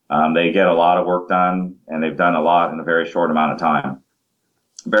approach. They get a lot of work done, and they've done a lot in a very short amount of time.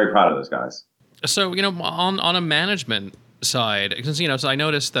 I'm very proud of those guys. So, on a management side, since, so I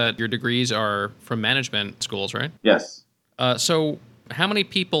noticed that your degrees are from management schools, right? Yes. So how many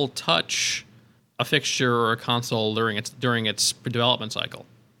people touch a fixture or a console during its development cycle?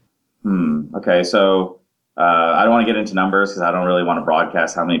 Okay, so I don't want to get into numbers because I don't really want to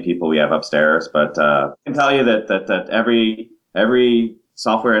broadcast how many people we have upstairs, but I can tell you that every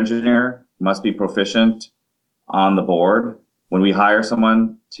software engineer must be proficient on the board. When we hire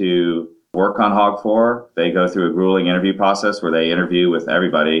someone to work on Hog4, they go through a grueling interview process where they interview with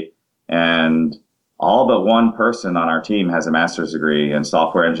everybody, and all but one person on our team has a master's degree in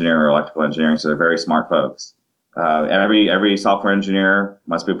software engineering or electrical engineering, so they're very smart folks. Every software engineer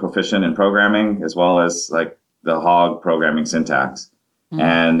must be proficient in programming as well as like the Hog programming syntax.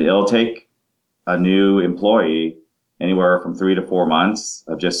 And it'll take a new employee anywhere from 3 to 4 months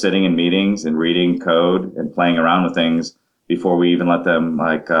of just sitting in meetings and reading code and playing around with things before we even let them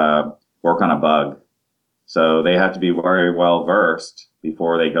work on a bug. So they have to be very well versed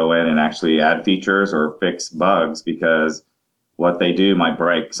before they go in and actually add features or fix bugs, because what they do might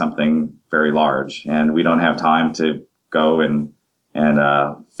break something very large, and we don't have time to go and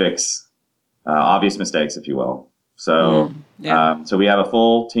fix obvious mistakes, if you will. So so we have a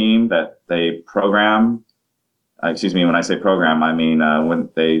full team that they program. When I say program, I mean when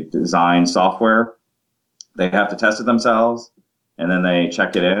they design software, they have to test it themselves, and then they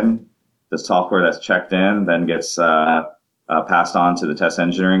check it in. The software that's checked in then gets passed on to the test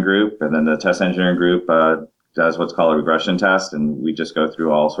engineering group, and then the test engineering group does what's called a regression test, and we just go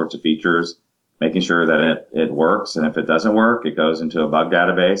through all sorts of features, making sure that it works, and if it doesn't work, it goes into a bug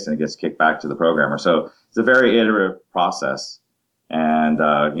database and it gets kicked back to the programmer. So it's a very iterative process, and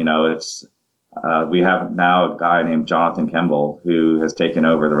we have now a guy named Jonathan Kemble who has taken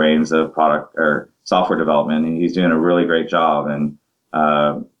over the reins of product or software development, and he's doing a really great job, and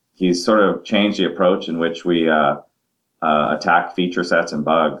he's sort of changed the approach in which we attack feature sets and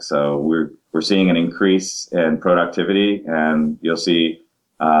bugs. So we're seeing an increase in productivity, and you'll see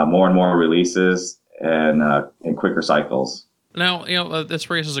more and more releases and quicker cycles. Now, this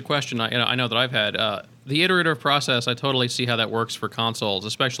raises a question I know that I've had. The iterative process, I totally see how that works for consoles,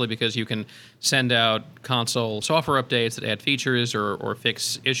 especially because you can send out console software updates that add features or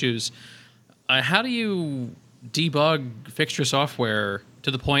fix issues. How do you debug fixture software to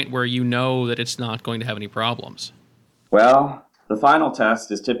the point where you know that it's not going to have any problems? Well, the final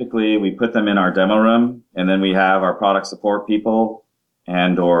test is typically we put them in our demo room, and then we have our product support people,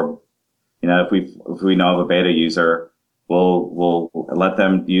 or if we know of a beta user, we'll let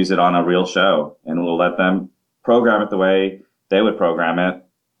them use it on a real show, and we'll let them program it the way they would program it,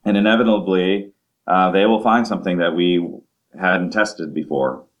 and inevitably they will find something that we hadn't tested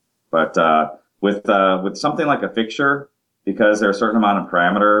before. But with something like a fixture, because there are a certain amount of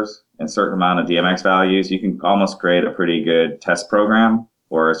parameters and a certain amount of DMX values, you can almost create a pretty good test program,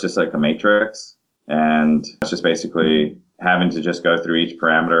 or it's just like a matrix. And it's just basically having to just go through each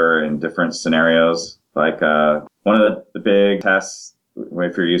parameter in different scenarios. Like one of the big tests,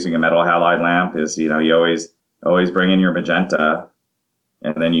 if you're using a metal halide lamp, is, you always bring in your magenta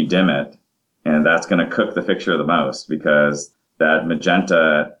and then you dim it. And that's going to cook the fixture the most, because that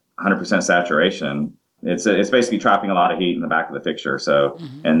magenta at 100% saturation, it's basically trapping a lot of heat in the back of the fixture. So,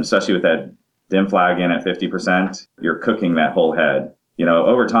 and especially with that dim flag in at 50%, you're cooking that whole head.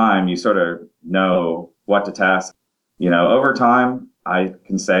 Over time, you sort of know what to test. Over time, I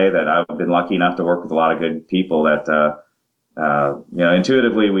can say that I've been lucky enough to work with a lot of good people that,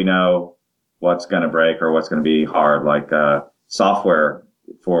 intuitively we know what's going to break or what's going to be hard, like software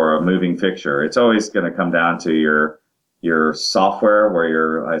for a moving fixture. It's always going to come down to your software, where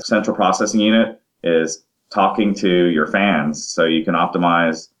your central processing unit is talking to your fans, so you can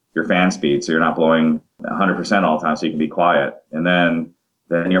optimize your fan speed so you're not blowing 100% all the time, so you can be quiet. And then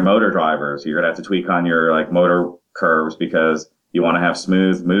your motor drivers, you're going to have to tweak on your motor curves, because you want to have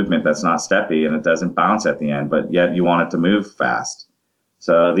smooth movement that's not steppy and it doesn't bounce at the end, but yet you want it to move fast.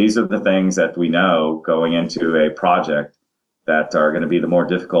 So these are the things that we know going into a project that are going to be the more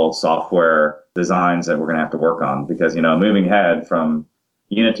difficult software designs that we're going to have to work on, because, moving head from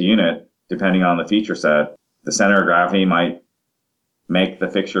unit to unit, depending on the feature set, the center of gravity might make the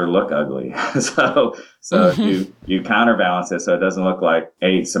fixture look ugly. So you counterbalance it so it doesn't look like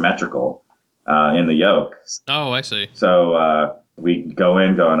asymmetrical in the yoke. Oh, I see. So we go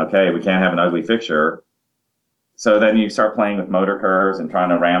in going, okay, we can't have an ugly fixture. So then you start playing with motor curves and trying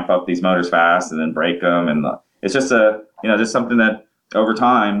to ramp up these motors fast and then break them. And it's just just something that over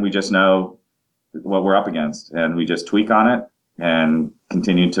time we just know what we're up against, and we just tweak on it and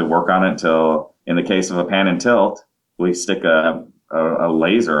continue to work on it until, in the case of a pan and tilt, we stick a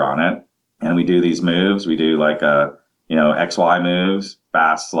laser on it and we do these moves. We do like XY moves,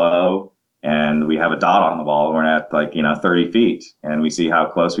 fast, slow, and we have a dot on the ball. We're at 30 feet, and we see how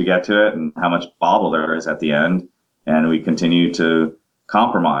close we get to it and how much bobble there is at the end. And we continue to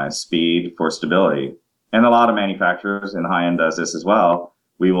compromise speed for stability. And a lot of manufacturers in high end does this as well.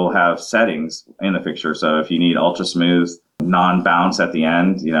 We will have settings in the fixture. So if you need ultra smooth, non-bounce at the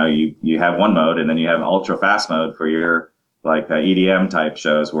end, you have one mode, and then you have ultra fast mode for your EDM type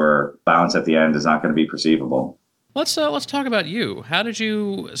shows where bounce at the end is not going to be perceivable. Let's talk about you. How did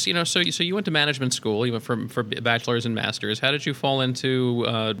you, so you went to management school, you went for bachelor's and master's. How did you fall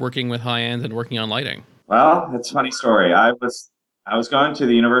into working with high end and working on lighting? Well, it's a funny story. I was going to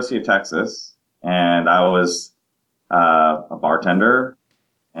the University of Texas, and I was a bartender,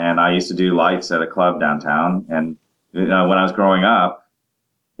 and I used to do lights at a club downtown. And when I was growing up,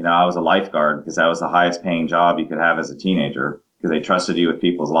 I was a lifeguard because that was the highest paying job you could have as a teenager, because they trusted you with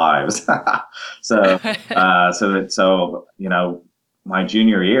people's lives. So my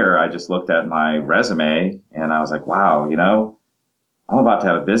junior year, I just looked at my resume and I was like, wow, I'm about to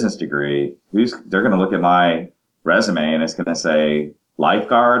have a business degree. They're going to look at my resume and it's going to say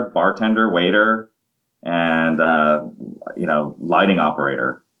lifeguard, bartender, waiter, and, lighting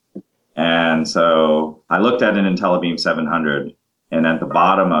operator. And so I looked at an IntelliBeam 700, and at the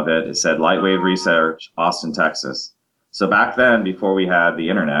bottom of it, it said Lightwave Research, Austin, Texas. So back then, before we had the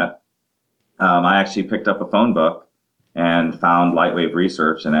internet, I actually picked up a phone book and found Lightwave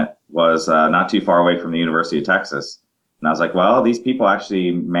Research, and it was not too far away from the University of Texas. And I was like, well, these people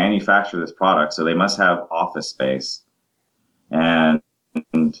actually manufacture this product, so they must have office space. And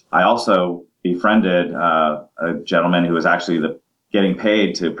I also befriended a gentleman who was actually getting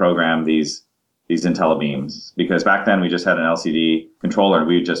paid to program these IntelliBeams, because back then we just had an LCD controller and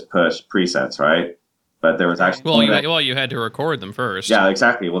we would just push presets, right? But there was actually you had to record them first. Yeah,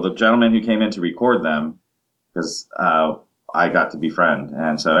 exactly. Well, the gentleman who came in to record them, because I got to befriend,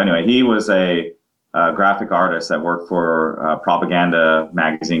 and so anyway, he was a graphic artist that worked for a propaganda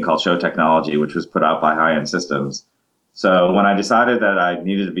magazine called Show Technology, which was put out by High End Systems. So when I decided that I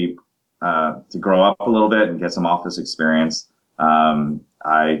needed to grow up a little bit and get some office experience,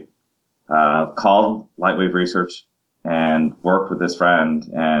 I called Lightwave Research and worked with this friend,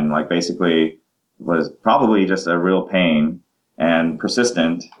 and basically was probably just a real pain and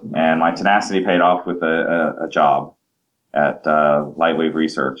persistent, and my tenacity paid off with a job at Lightwave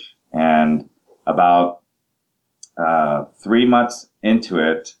Research. And about 3 months into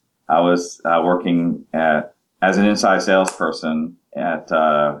it, I was working as an inside salesperson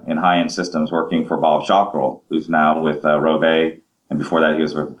in High End Systems, working for Bob Schockrell, who's now with Robe, and before that he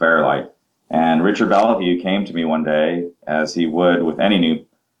was with Fairlight. And Richard Bellevue came to me one day, as he would with any new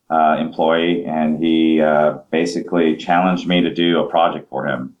employee, and he basically challenged me to do a project for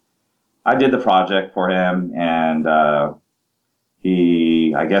him. I did the project for him, and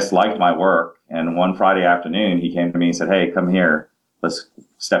he, I guess, liked my work. And one Friday afternoon, he came to me and said, "Hey, come here. Let's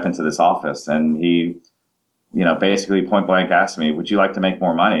step into this office." And he, basically point blank asked me, "Would you like to make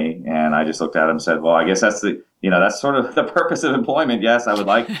more money?" And I just looked at him and said, "Well, I guess that's that's sort of the purpose of employment. Yes, I would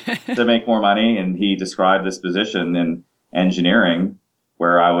like to make more money." And he described this position in engineering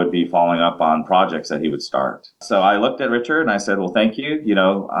where I would be following up on projects that he would start. So I looked at Richard and I said, "Well, thank you.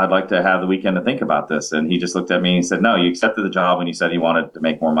 I'd like to have the weekend to think about this." And he just looked at me and said, "No, you accepted the job when you said you wanted to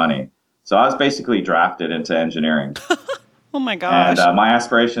make more money." So I was basically drafted into engineering. Oh my gosh. And my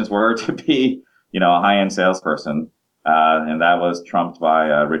aspirations were to be, a high-end salesperson. And that was trumped by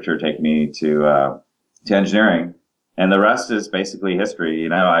Richard taking me to engineering. And the rest is basically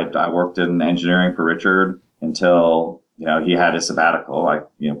history. I worked in engineering for Richard until, he had his sabbatical. I,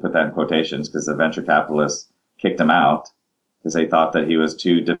 put that in quotations because the venture capitalists kicked him out because they thought that he was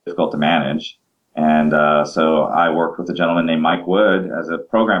too difficult to manage. And so I worked with a gentleman named Mike Wood as a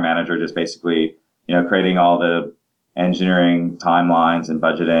program manager, just basically, creating all the engineering timelines and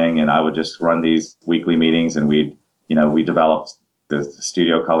budgeting. And I would just run these weekly meetings, and we developed the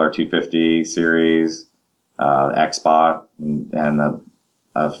Studio Color 250 series, XBot, and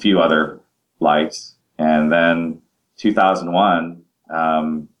a few other lights. And then 2001,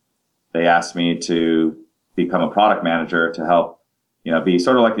 they asked me to become a product manager to help be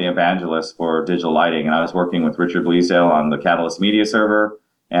sort of like the evangelist for digital lighting. And I was working with Richard Bleasdale on the Catalyst Media Server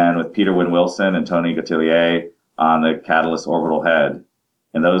and with Peter Wynn-Wilson and Tony Gauthier on the Catalyst Orbital Head.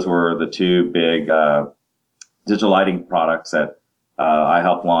 And those were the two big digital lighting products that I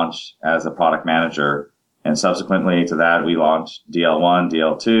helped launch as a product manager. And subsequently to that, we launched DL1,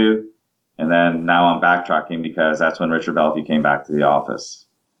 DL2. And then now I'm backtracking because that's when Richard Bellevue came back to the office.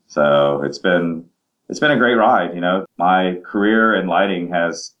 So it's been a great ride. My career in lighting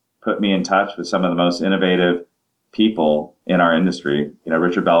has put me in touch with some of the most innovative people in our industry.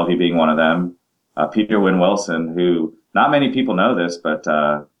 Richard Bellevue being one of them. Peter Wynn-Wilson, who not many people know this, but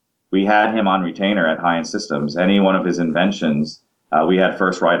we had him on retainer at High End Systems. Any one of his inventions, we had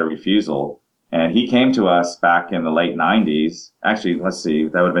first right of refusal. And he came to us back in the late 90s. Actually, let's see,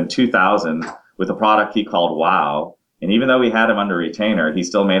 that would have been 2000 with a product he called Wow. And even though we had him under retainer, he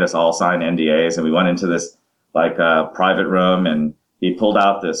still made us all sign NDAs. And we went into this private room and he pulled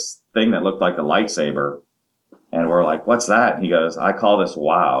out this thing that looked like a lightsaber. And we're like, what's that? And he goes, I call this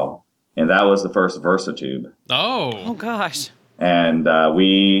Wow. And that was the first VersaTube. Oh gosh. And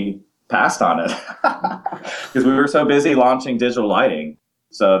we passed on it because we were so busy launching digital lighting.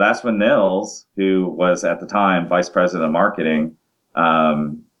 So that's when Nils, who was at the time vice president of marketing,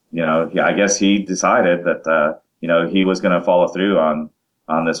 I guess he decided that, he was going to follow through on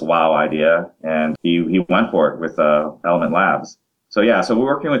this Wow idea. And he went for it with Element Labs. So we're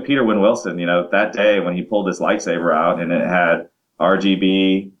working with Peter Wynn-Wilson, that day when he pulled this lightsaber out and it had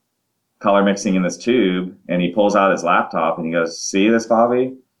RGB color mixing in this tube, and he pulls out his laptop and he goes, see this,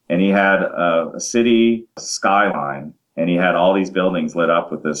 Bobby? And he had a city skyline. And he had all these buildings lit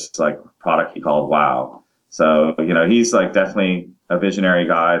up with this product he called Wow. So, he's definitely a visionary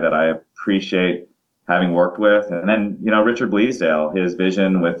guy that I appreciate having worked with. And then, Richard Bleasdale, his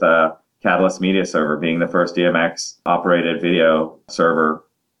vision with Catalyst Media Server being the first DMX operated video server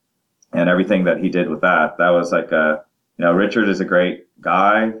and everything that he did with that. That was Richard is a great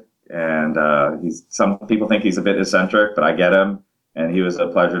guy. And some people think he's a bit eccentric, but I get him. And he was a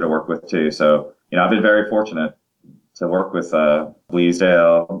pleasure to work with too. So, I've been very fortunate to work with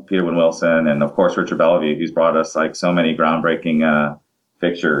Bleasdale, Peter Wynn-Wilson, and of course Richard Bellevue, who's brought us so many groundbreaking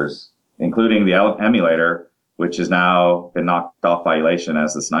fixtures, including the emulator, which has now been knocked off by Elation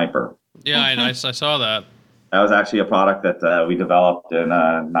as the Sniper. Yeah, I saw that. That was actually a product that we developed in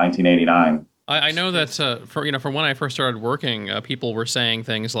 1989. I know that from when I first started working, people were saying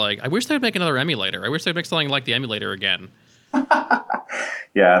things like, "I wish they'd make another emulator. I wish they'd make something like the emulator again."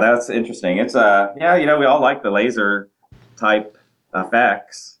 Yeah, that's interesting. It's we all like the laser type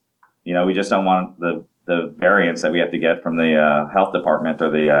effects. We just don't want the variants that we have to get from the health department or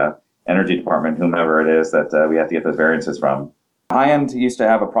the energy department, whomever it is that we have to get those variances from. High End used to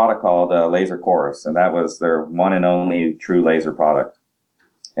have a product called Laser Chorus, and that was their one and only true laser product.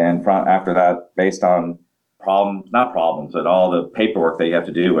 And after that, based on not problems, but all the paperwork that you have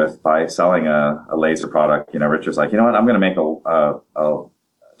to do with by selling a laser product, Richard's like, what, I'm going to make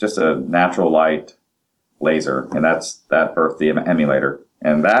just a natural light laser. And that birthed the emulator.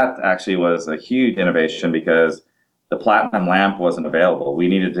 And that actually was a huge innovation because the platinum lamp wasn't available. We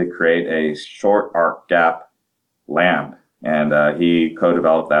needed to create a short arc gap lamp. And he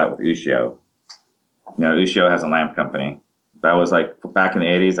co-developed that with Ushio. Ushio has a lamp company. That was back in the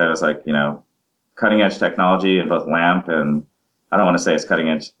 80s, that was cutting edge technology in both lamp and I don't want to say it's cutting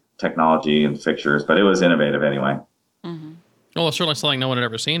edge technology and fixtures, but it was innovative anyway. Mm-hmm. Well, it's certainly something no one had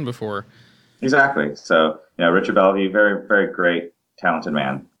ever seen before. Exactly. So, Richard Bellevue, very, very great, talented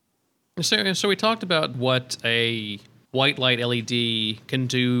man. So we talked about what a white light LED can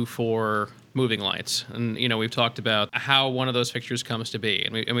do for moving lights. And, we've talked about how one of those fixtures comes to be.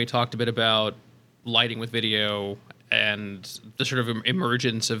 And we talked a bit about lighting with video and the sort of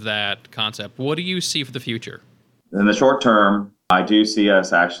emergence of that concept. What do you see for the future? In the short term, I do see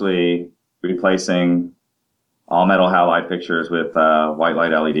us actually replacing all metal halide fixtures with white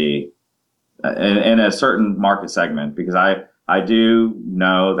light LED in a certain market segment, because I do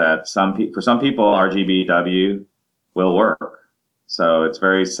know that for some people, RGBW will work. So it's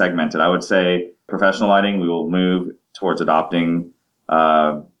very segmented. I would say professional lighting, we will move towards adopting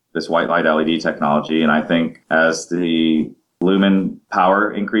this white light LED technology. And I think as the lumen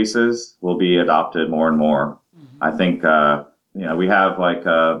power increases, will be adopted more and more. Mm-hmm. I think, we have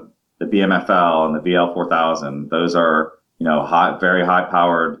the BMFL and the BL4000. Those are, very high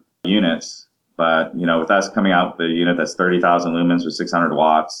powered units. But, with us coming out the unit that's 30,000 lumens with 600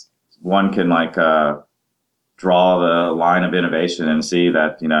 watts, one can draw the line of innovation and see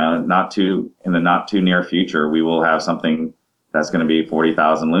that, in the not too near future, we will have something that's going to be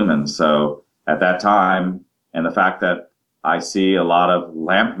 40,000 lumens. So at that time, and the fact that I see a lot of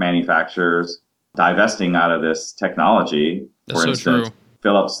lamp manufacturers divesting out of this technology. That's for so instance, true.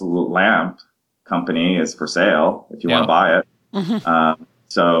 Philips lamp company is for sale if you want to buy it.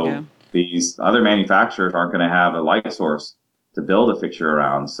 So Yeah. these other manufacturers aren't going to have a light source to build a fixture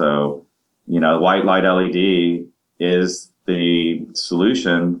around. So, white light LED is the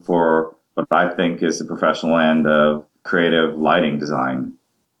solution for what I think is the professional end of creative lighting design.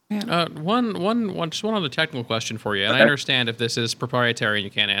 Just one other technical question for you, and I Okay. understand if this is proprietary and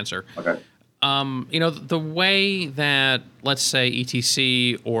you can't answer. Okay. The way that, let's say,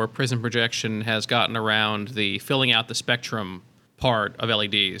 ETC or prism projection has gotten around the filling out the spectrum part of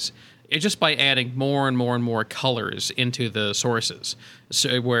LEDs, it's just by adding more and more and more colors into the sources.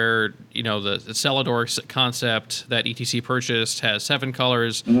 So where, the Celador concept that ETC purchased has 7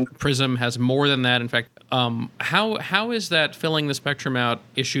 colors, Prism has more than that. In fact, how is that filling the spectrum out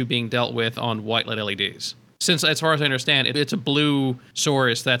issue being dealt with on white light LEDs? Since, as far as I understand, it's a blue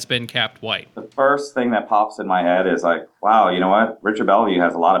source that's been capped white. The first thing that pops in my head is like, wow, you know what? Richard Bellevue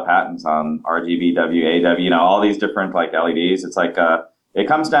has a lot of patents on RGB, WAW, all these different like LEDs. It's like, it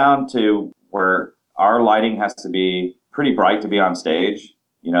comes down to where our lighting has to be pretty bright to be on stage.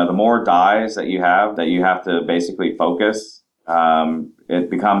 The more dyes that you have to basically focus, it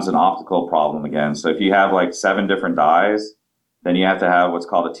becomes an optical problem again. So if you have like 7 different dyes, then you have to have what's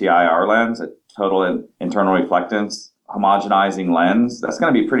called a TIR lens, a total internal reflectance homogenizing lens. That's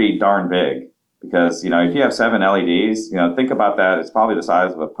going to be pretty darn big because, if you have 7 LEDs, think about that. It's probably the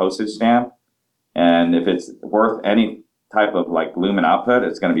size of a postage stamp. And if it's worth any type of like lumen output,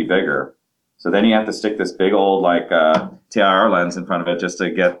 it's going to be bigger. So then you have to stick this big old like TIR lens in front of it just to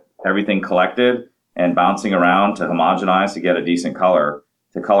get everything collected and bouncing around to homogenize to get a decent color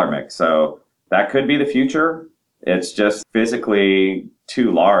mix. So that could be the future. It's just physically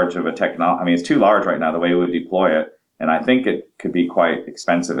too large of a technology. I mean, it's too large right now, the way we would deploy it. And I think it could be quite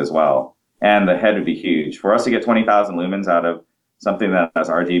expensive as well. And the head would be huge. For us to get 20,000 lumens out of something that has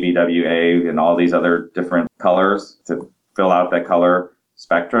RGB, WA, and all these other different colors to fill out that color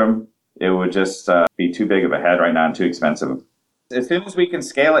spectrum, it would just be too big of a head right now and too expensive. As soon as we can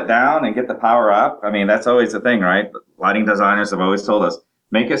scale it down and get the power up, I mean, that's always the thing, right? Lighting designers have always told us,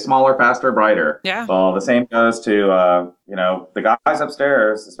 make it smaller, faster, brighter. Yeah. Well, the same goes to, the guys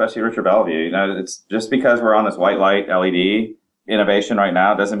upstairs, especially Richard Bellevue. It's just because we're on this white light LED innovation right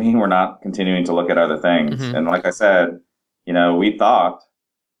now doesn't mean we're not continuing to look at other things. And like I said, we thought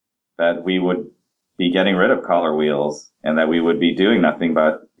that we would be getting rid of color wheels and that we would be doing nothing,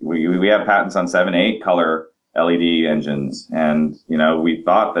 but we have patents on 7, 8 color LED engines. And, we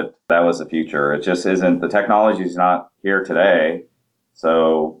thought that was the future. It just isn't. The technology is not here today.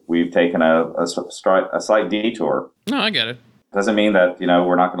 So we've taken a slight detour. No, I get it. Doesn't mean that,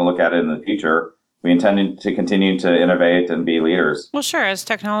 we're not going to look at it in the future. We intend to continue to innovate and be leaders. Well, sure. As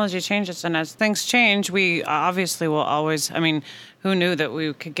technology changes and as things change, we obviously will always, who knew that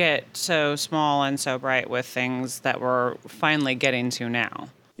we could get so small and so bright with things that we're finally getting to now?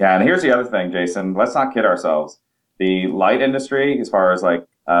 Yeah, and here's the other thing, Jason. Let's not kid ourselves. The light industry, as far as like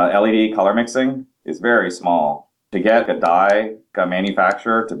LED color mixing, is very small. To get a die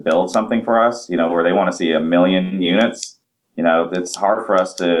manufacturer to build something for us, where they want to see 1 million units, it's hard for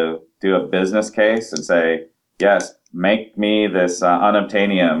us to do a business case and say, yes, make me this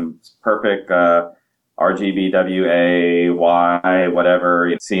unobtainium, perfect RGB, WA, Y,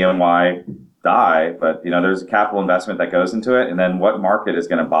 whatever, CMY die. But, there's a capital investment that goes into it. And then what market is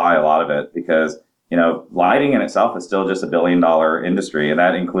going to buy a lot of it? Because, lighting in itself is still just $1 billion industry. And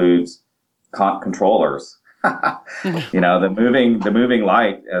that includes controllers. The moving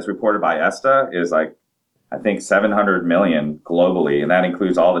light, as reported by ESTA, is like, I think 700 million globally, and that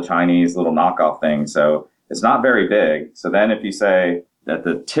includes all the Chinese little knockoff things. So it's not very big. So then if you say that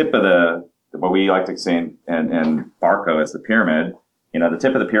the tip of what we like to say in Barco is the pyramid, the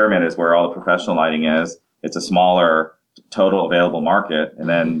tip of the pyramid is where all the professional lighting is. It's a smaller total available market. And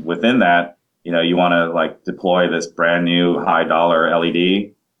then within that, you want to like deploy this brand new high dollar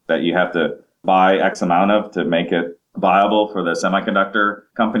LED that you have to buy X amount of to make it viable for the semiconductor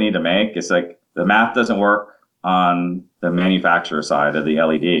company to make. It's like the math doesn't work on the manufacturer side of the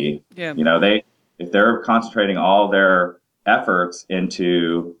LED. Yeah. If they're concentrating all their efforts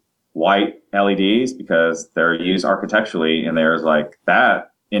into white LEDs because they're used architecturally and there's like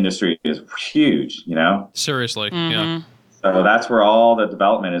that industry is huge, Seriously. Mm-hmm. Yeah. So that's where all the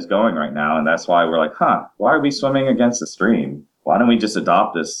development is going right now. And that's why we're like, why are we swimming against the stream? Why don't we just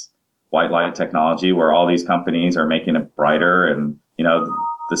adopt this white light technology where all these companies are making it brighter and,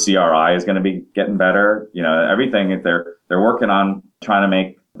 the CRI is going to be getting better. Everything they're working on trying to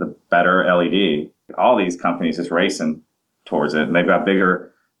make the better LED. All these companies just racing towards it, and they've got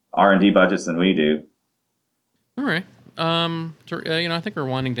bigger R&D budgets than we do. All right. I think we're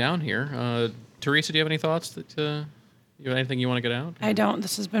winding down here. Teresa, do you have any thoughts that you have anything you want to get out? I don't.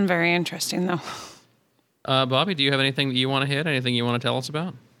 This has been very interesting, though. Bobby, do you have anything that you want to hit? Anything you want to tell us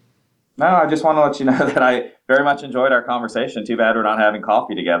about? No, I just want to let you know that I very much enjoyed our conversation. Too bad we're not having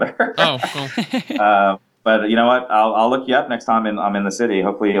coffee together. Oh, well. But you know what? I'll look you up next time I'm in the city.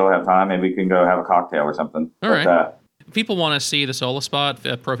 Hopefully you'll have time and we can go have a cocktail or something. All right. If people want to see the Solo Spot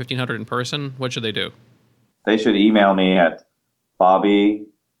Pro 1500 in person, what should they do? They should email me at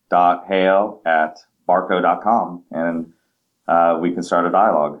bobby.hale@barco.com and we can start a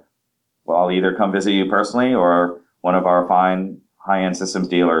dialogue. Well, I'll either come visit you personally or one of our fine high-end systems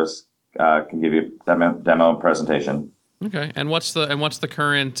dealers can give you a demo presentation. Okay. And what's the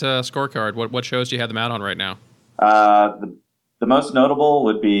current scorecard? What shows do you have them out on right now? The most notable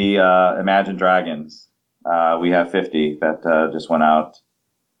would be Imagine Dragons. We have 50 that just went out.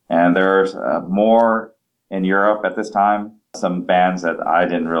 And there's more in Europe at this time. Some bands that I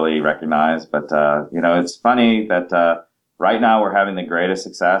didn't really recognize. But, it's funny that right now we're having the greatest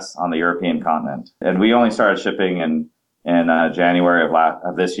success on the European continent. And we only started shipping in January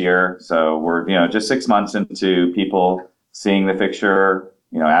of this year. So we're, just 6 months into people seeing the fixture,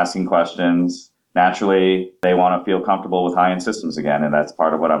 asking questions. Naturally, they want to feel comfortable with high-end systems again. And that's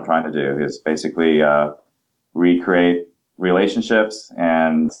part of what I'm trying to do is basically recreate relationships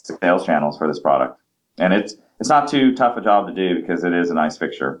and sales channels for this product. And it's not too tough a job to do because it is a nice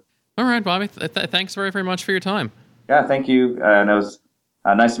fixture. All right, Bobby. Thanks very, very much for your time. Yeah, thank you. And it was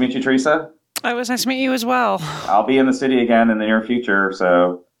nice to meet you, Teresa. It was nice to meet you as well. I'll be in the city again in the near future,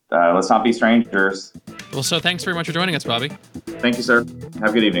 so let's not be strangers. Well, so thanks very much for joining us, Bobby. Thank you, sir. Have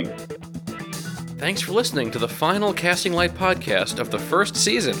a good evening. Thanks for listening to the final Casting Light podcast of the first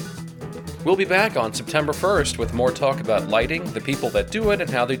season. We'll be back on September 1st with more talk about lighting, the people that do it, and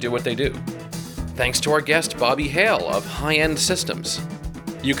how they do what they do. Thanks to our guest, Bobby Hale of High End Systems.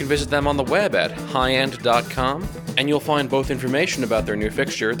 You can visit them on the web at highend.com, and you'll find both information about their new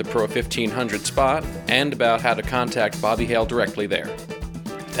fixture, the Pro 1500 Spot, and about how to contact Bobby Hale directly there.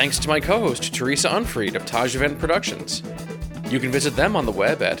 Thanks to my co-host, Teresa Unfried of Taj Event Productions. You can visit them on the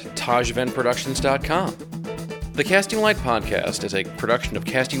web at tajeventproductions.com. The Casting Light Podcast is a production of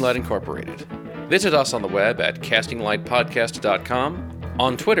Casting Light Incorporated. Visit us on the web at castinglightpodcast.com,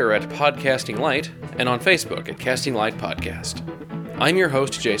 on Twitter at podcastinglight, and on Facebook at Casting Light Podcast. I'm your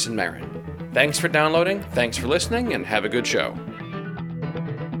host, Jason Marin. Thanks for downloading, thanks for listening, and have a good show.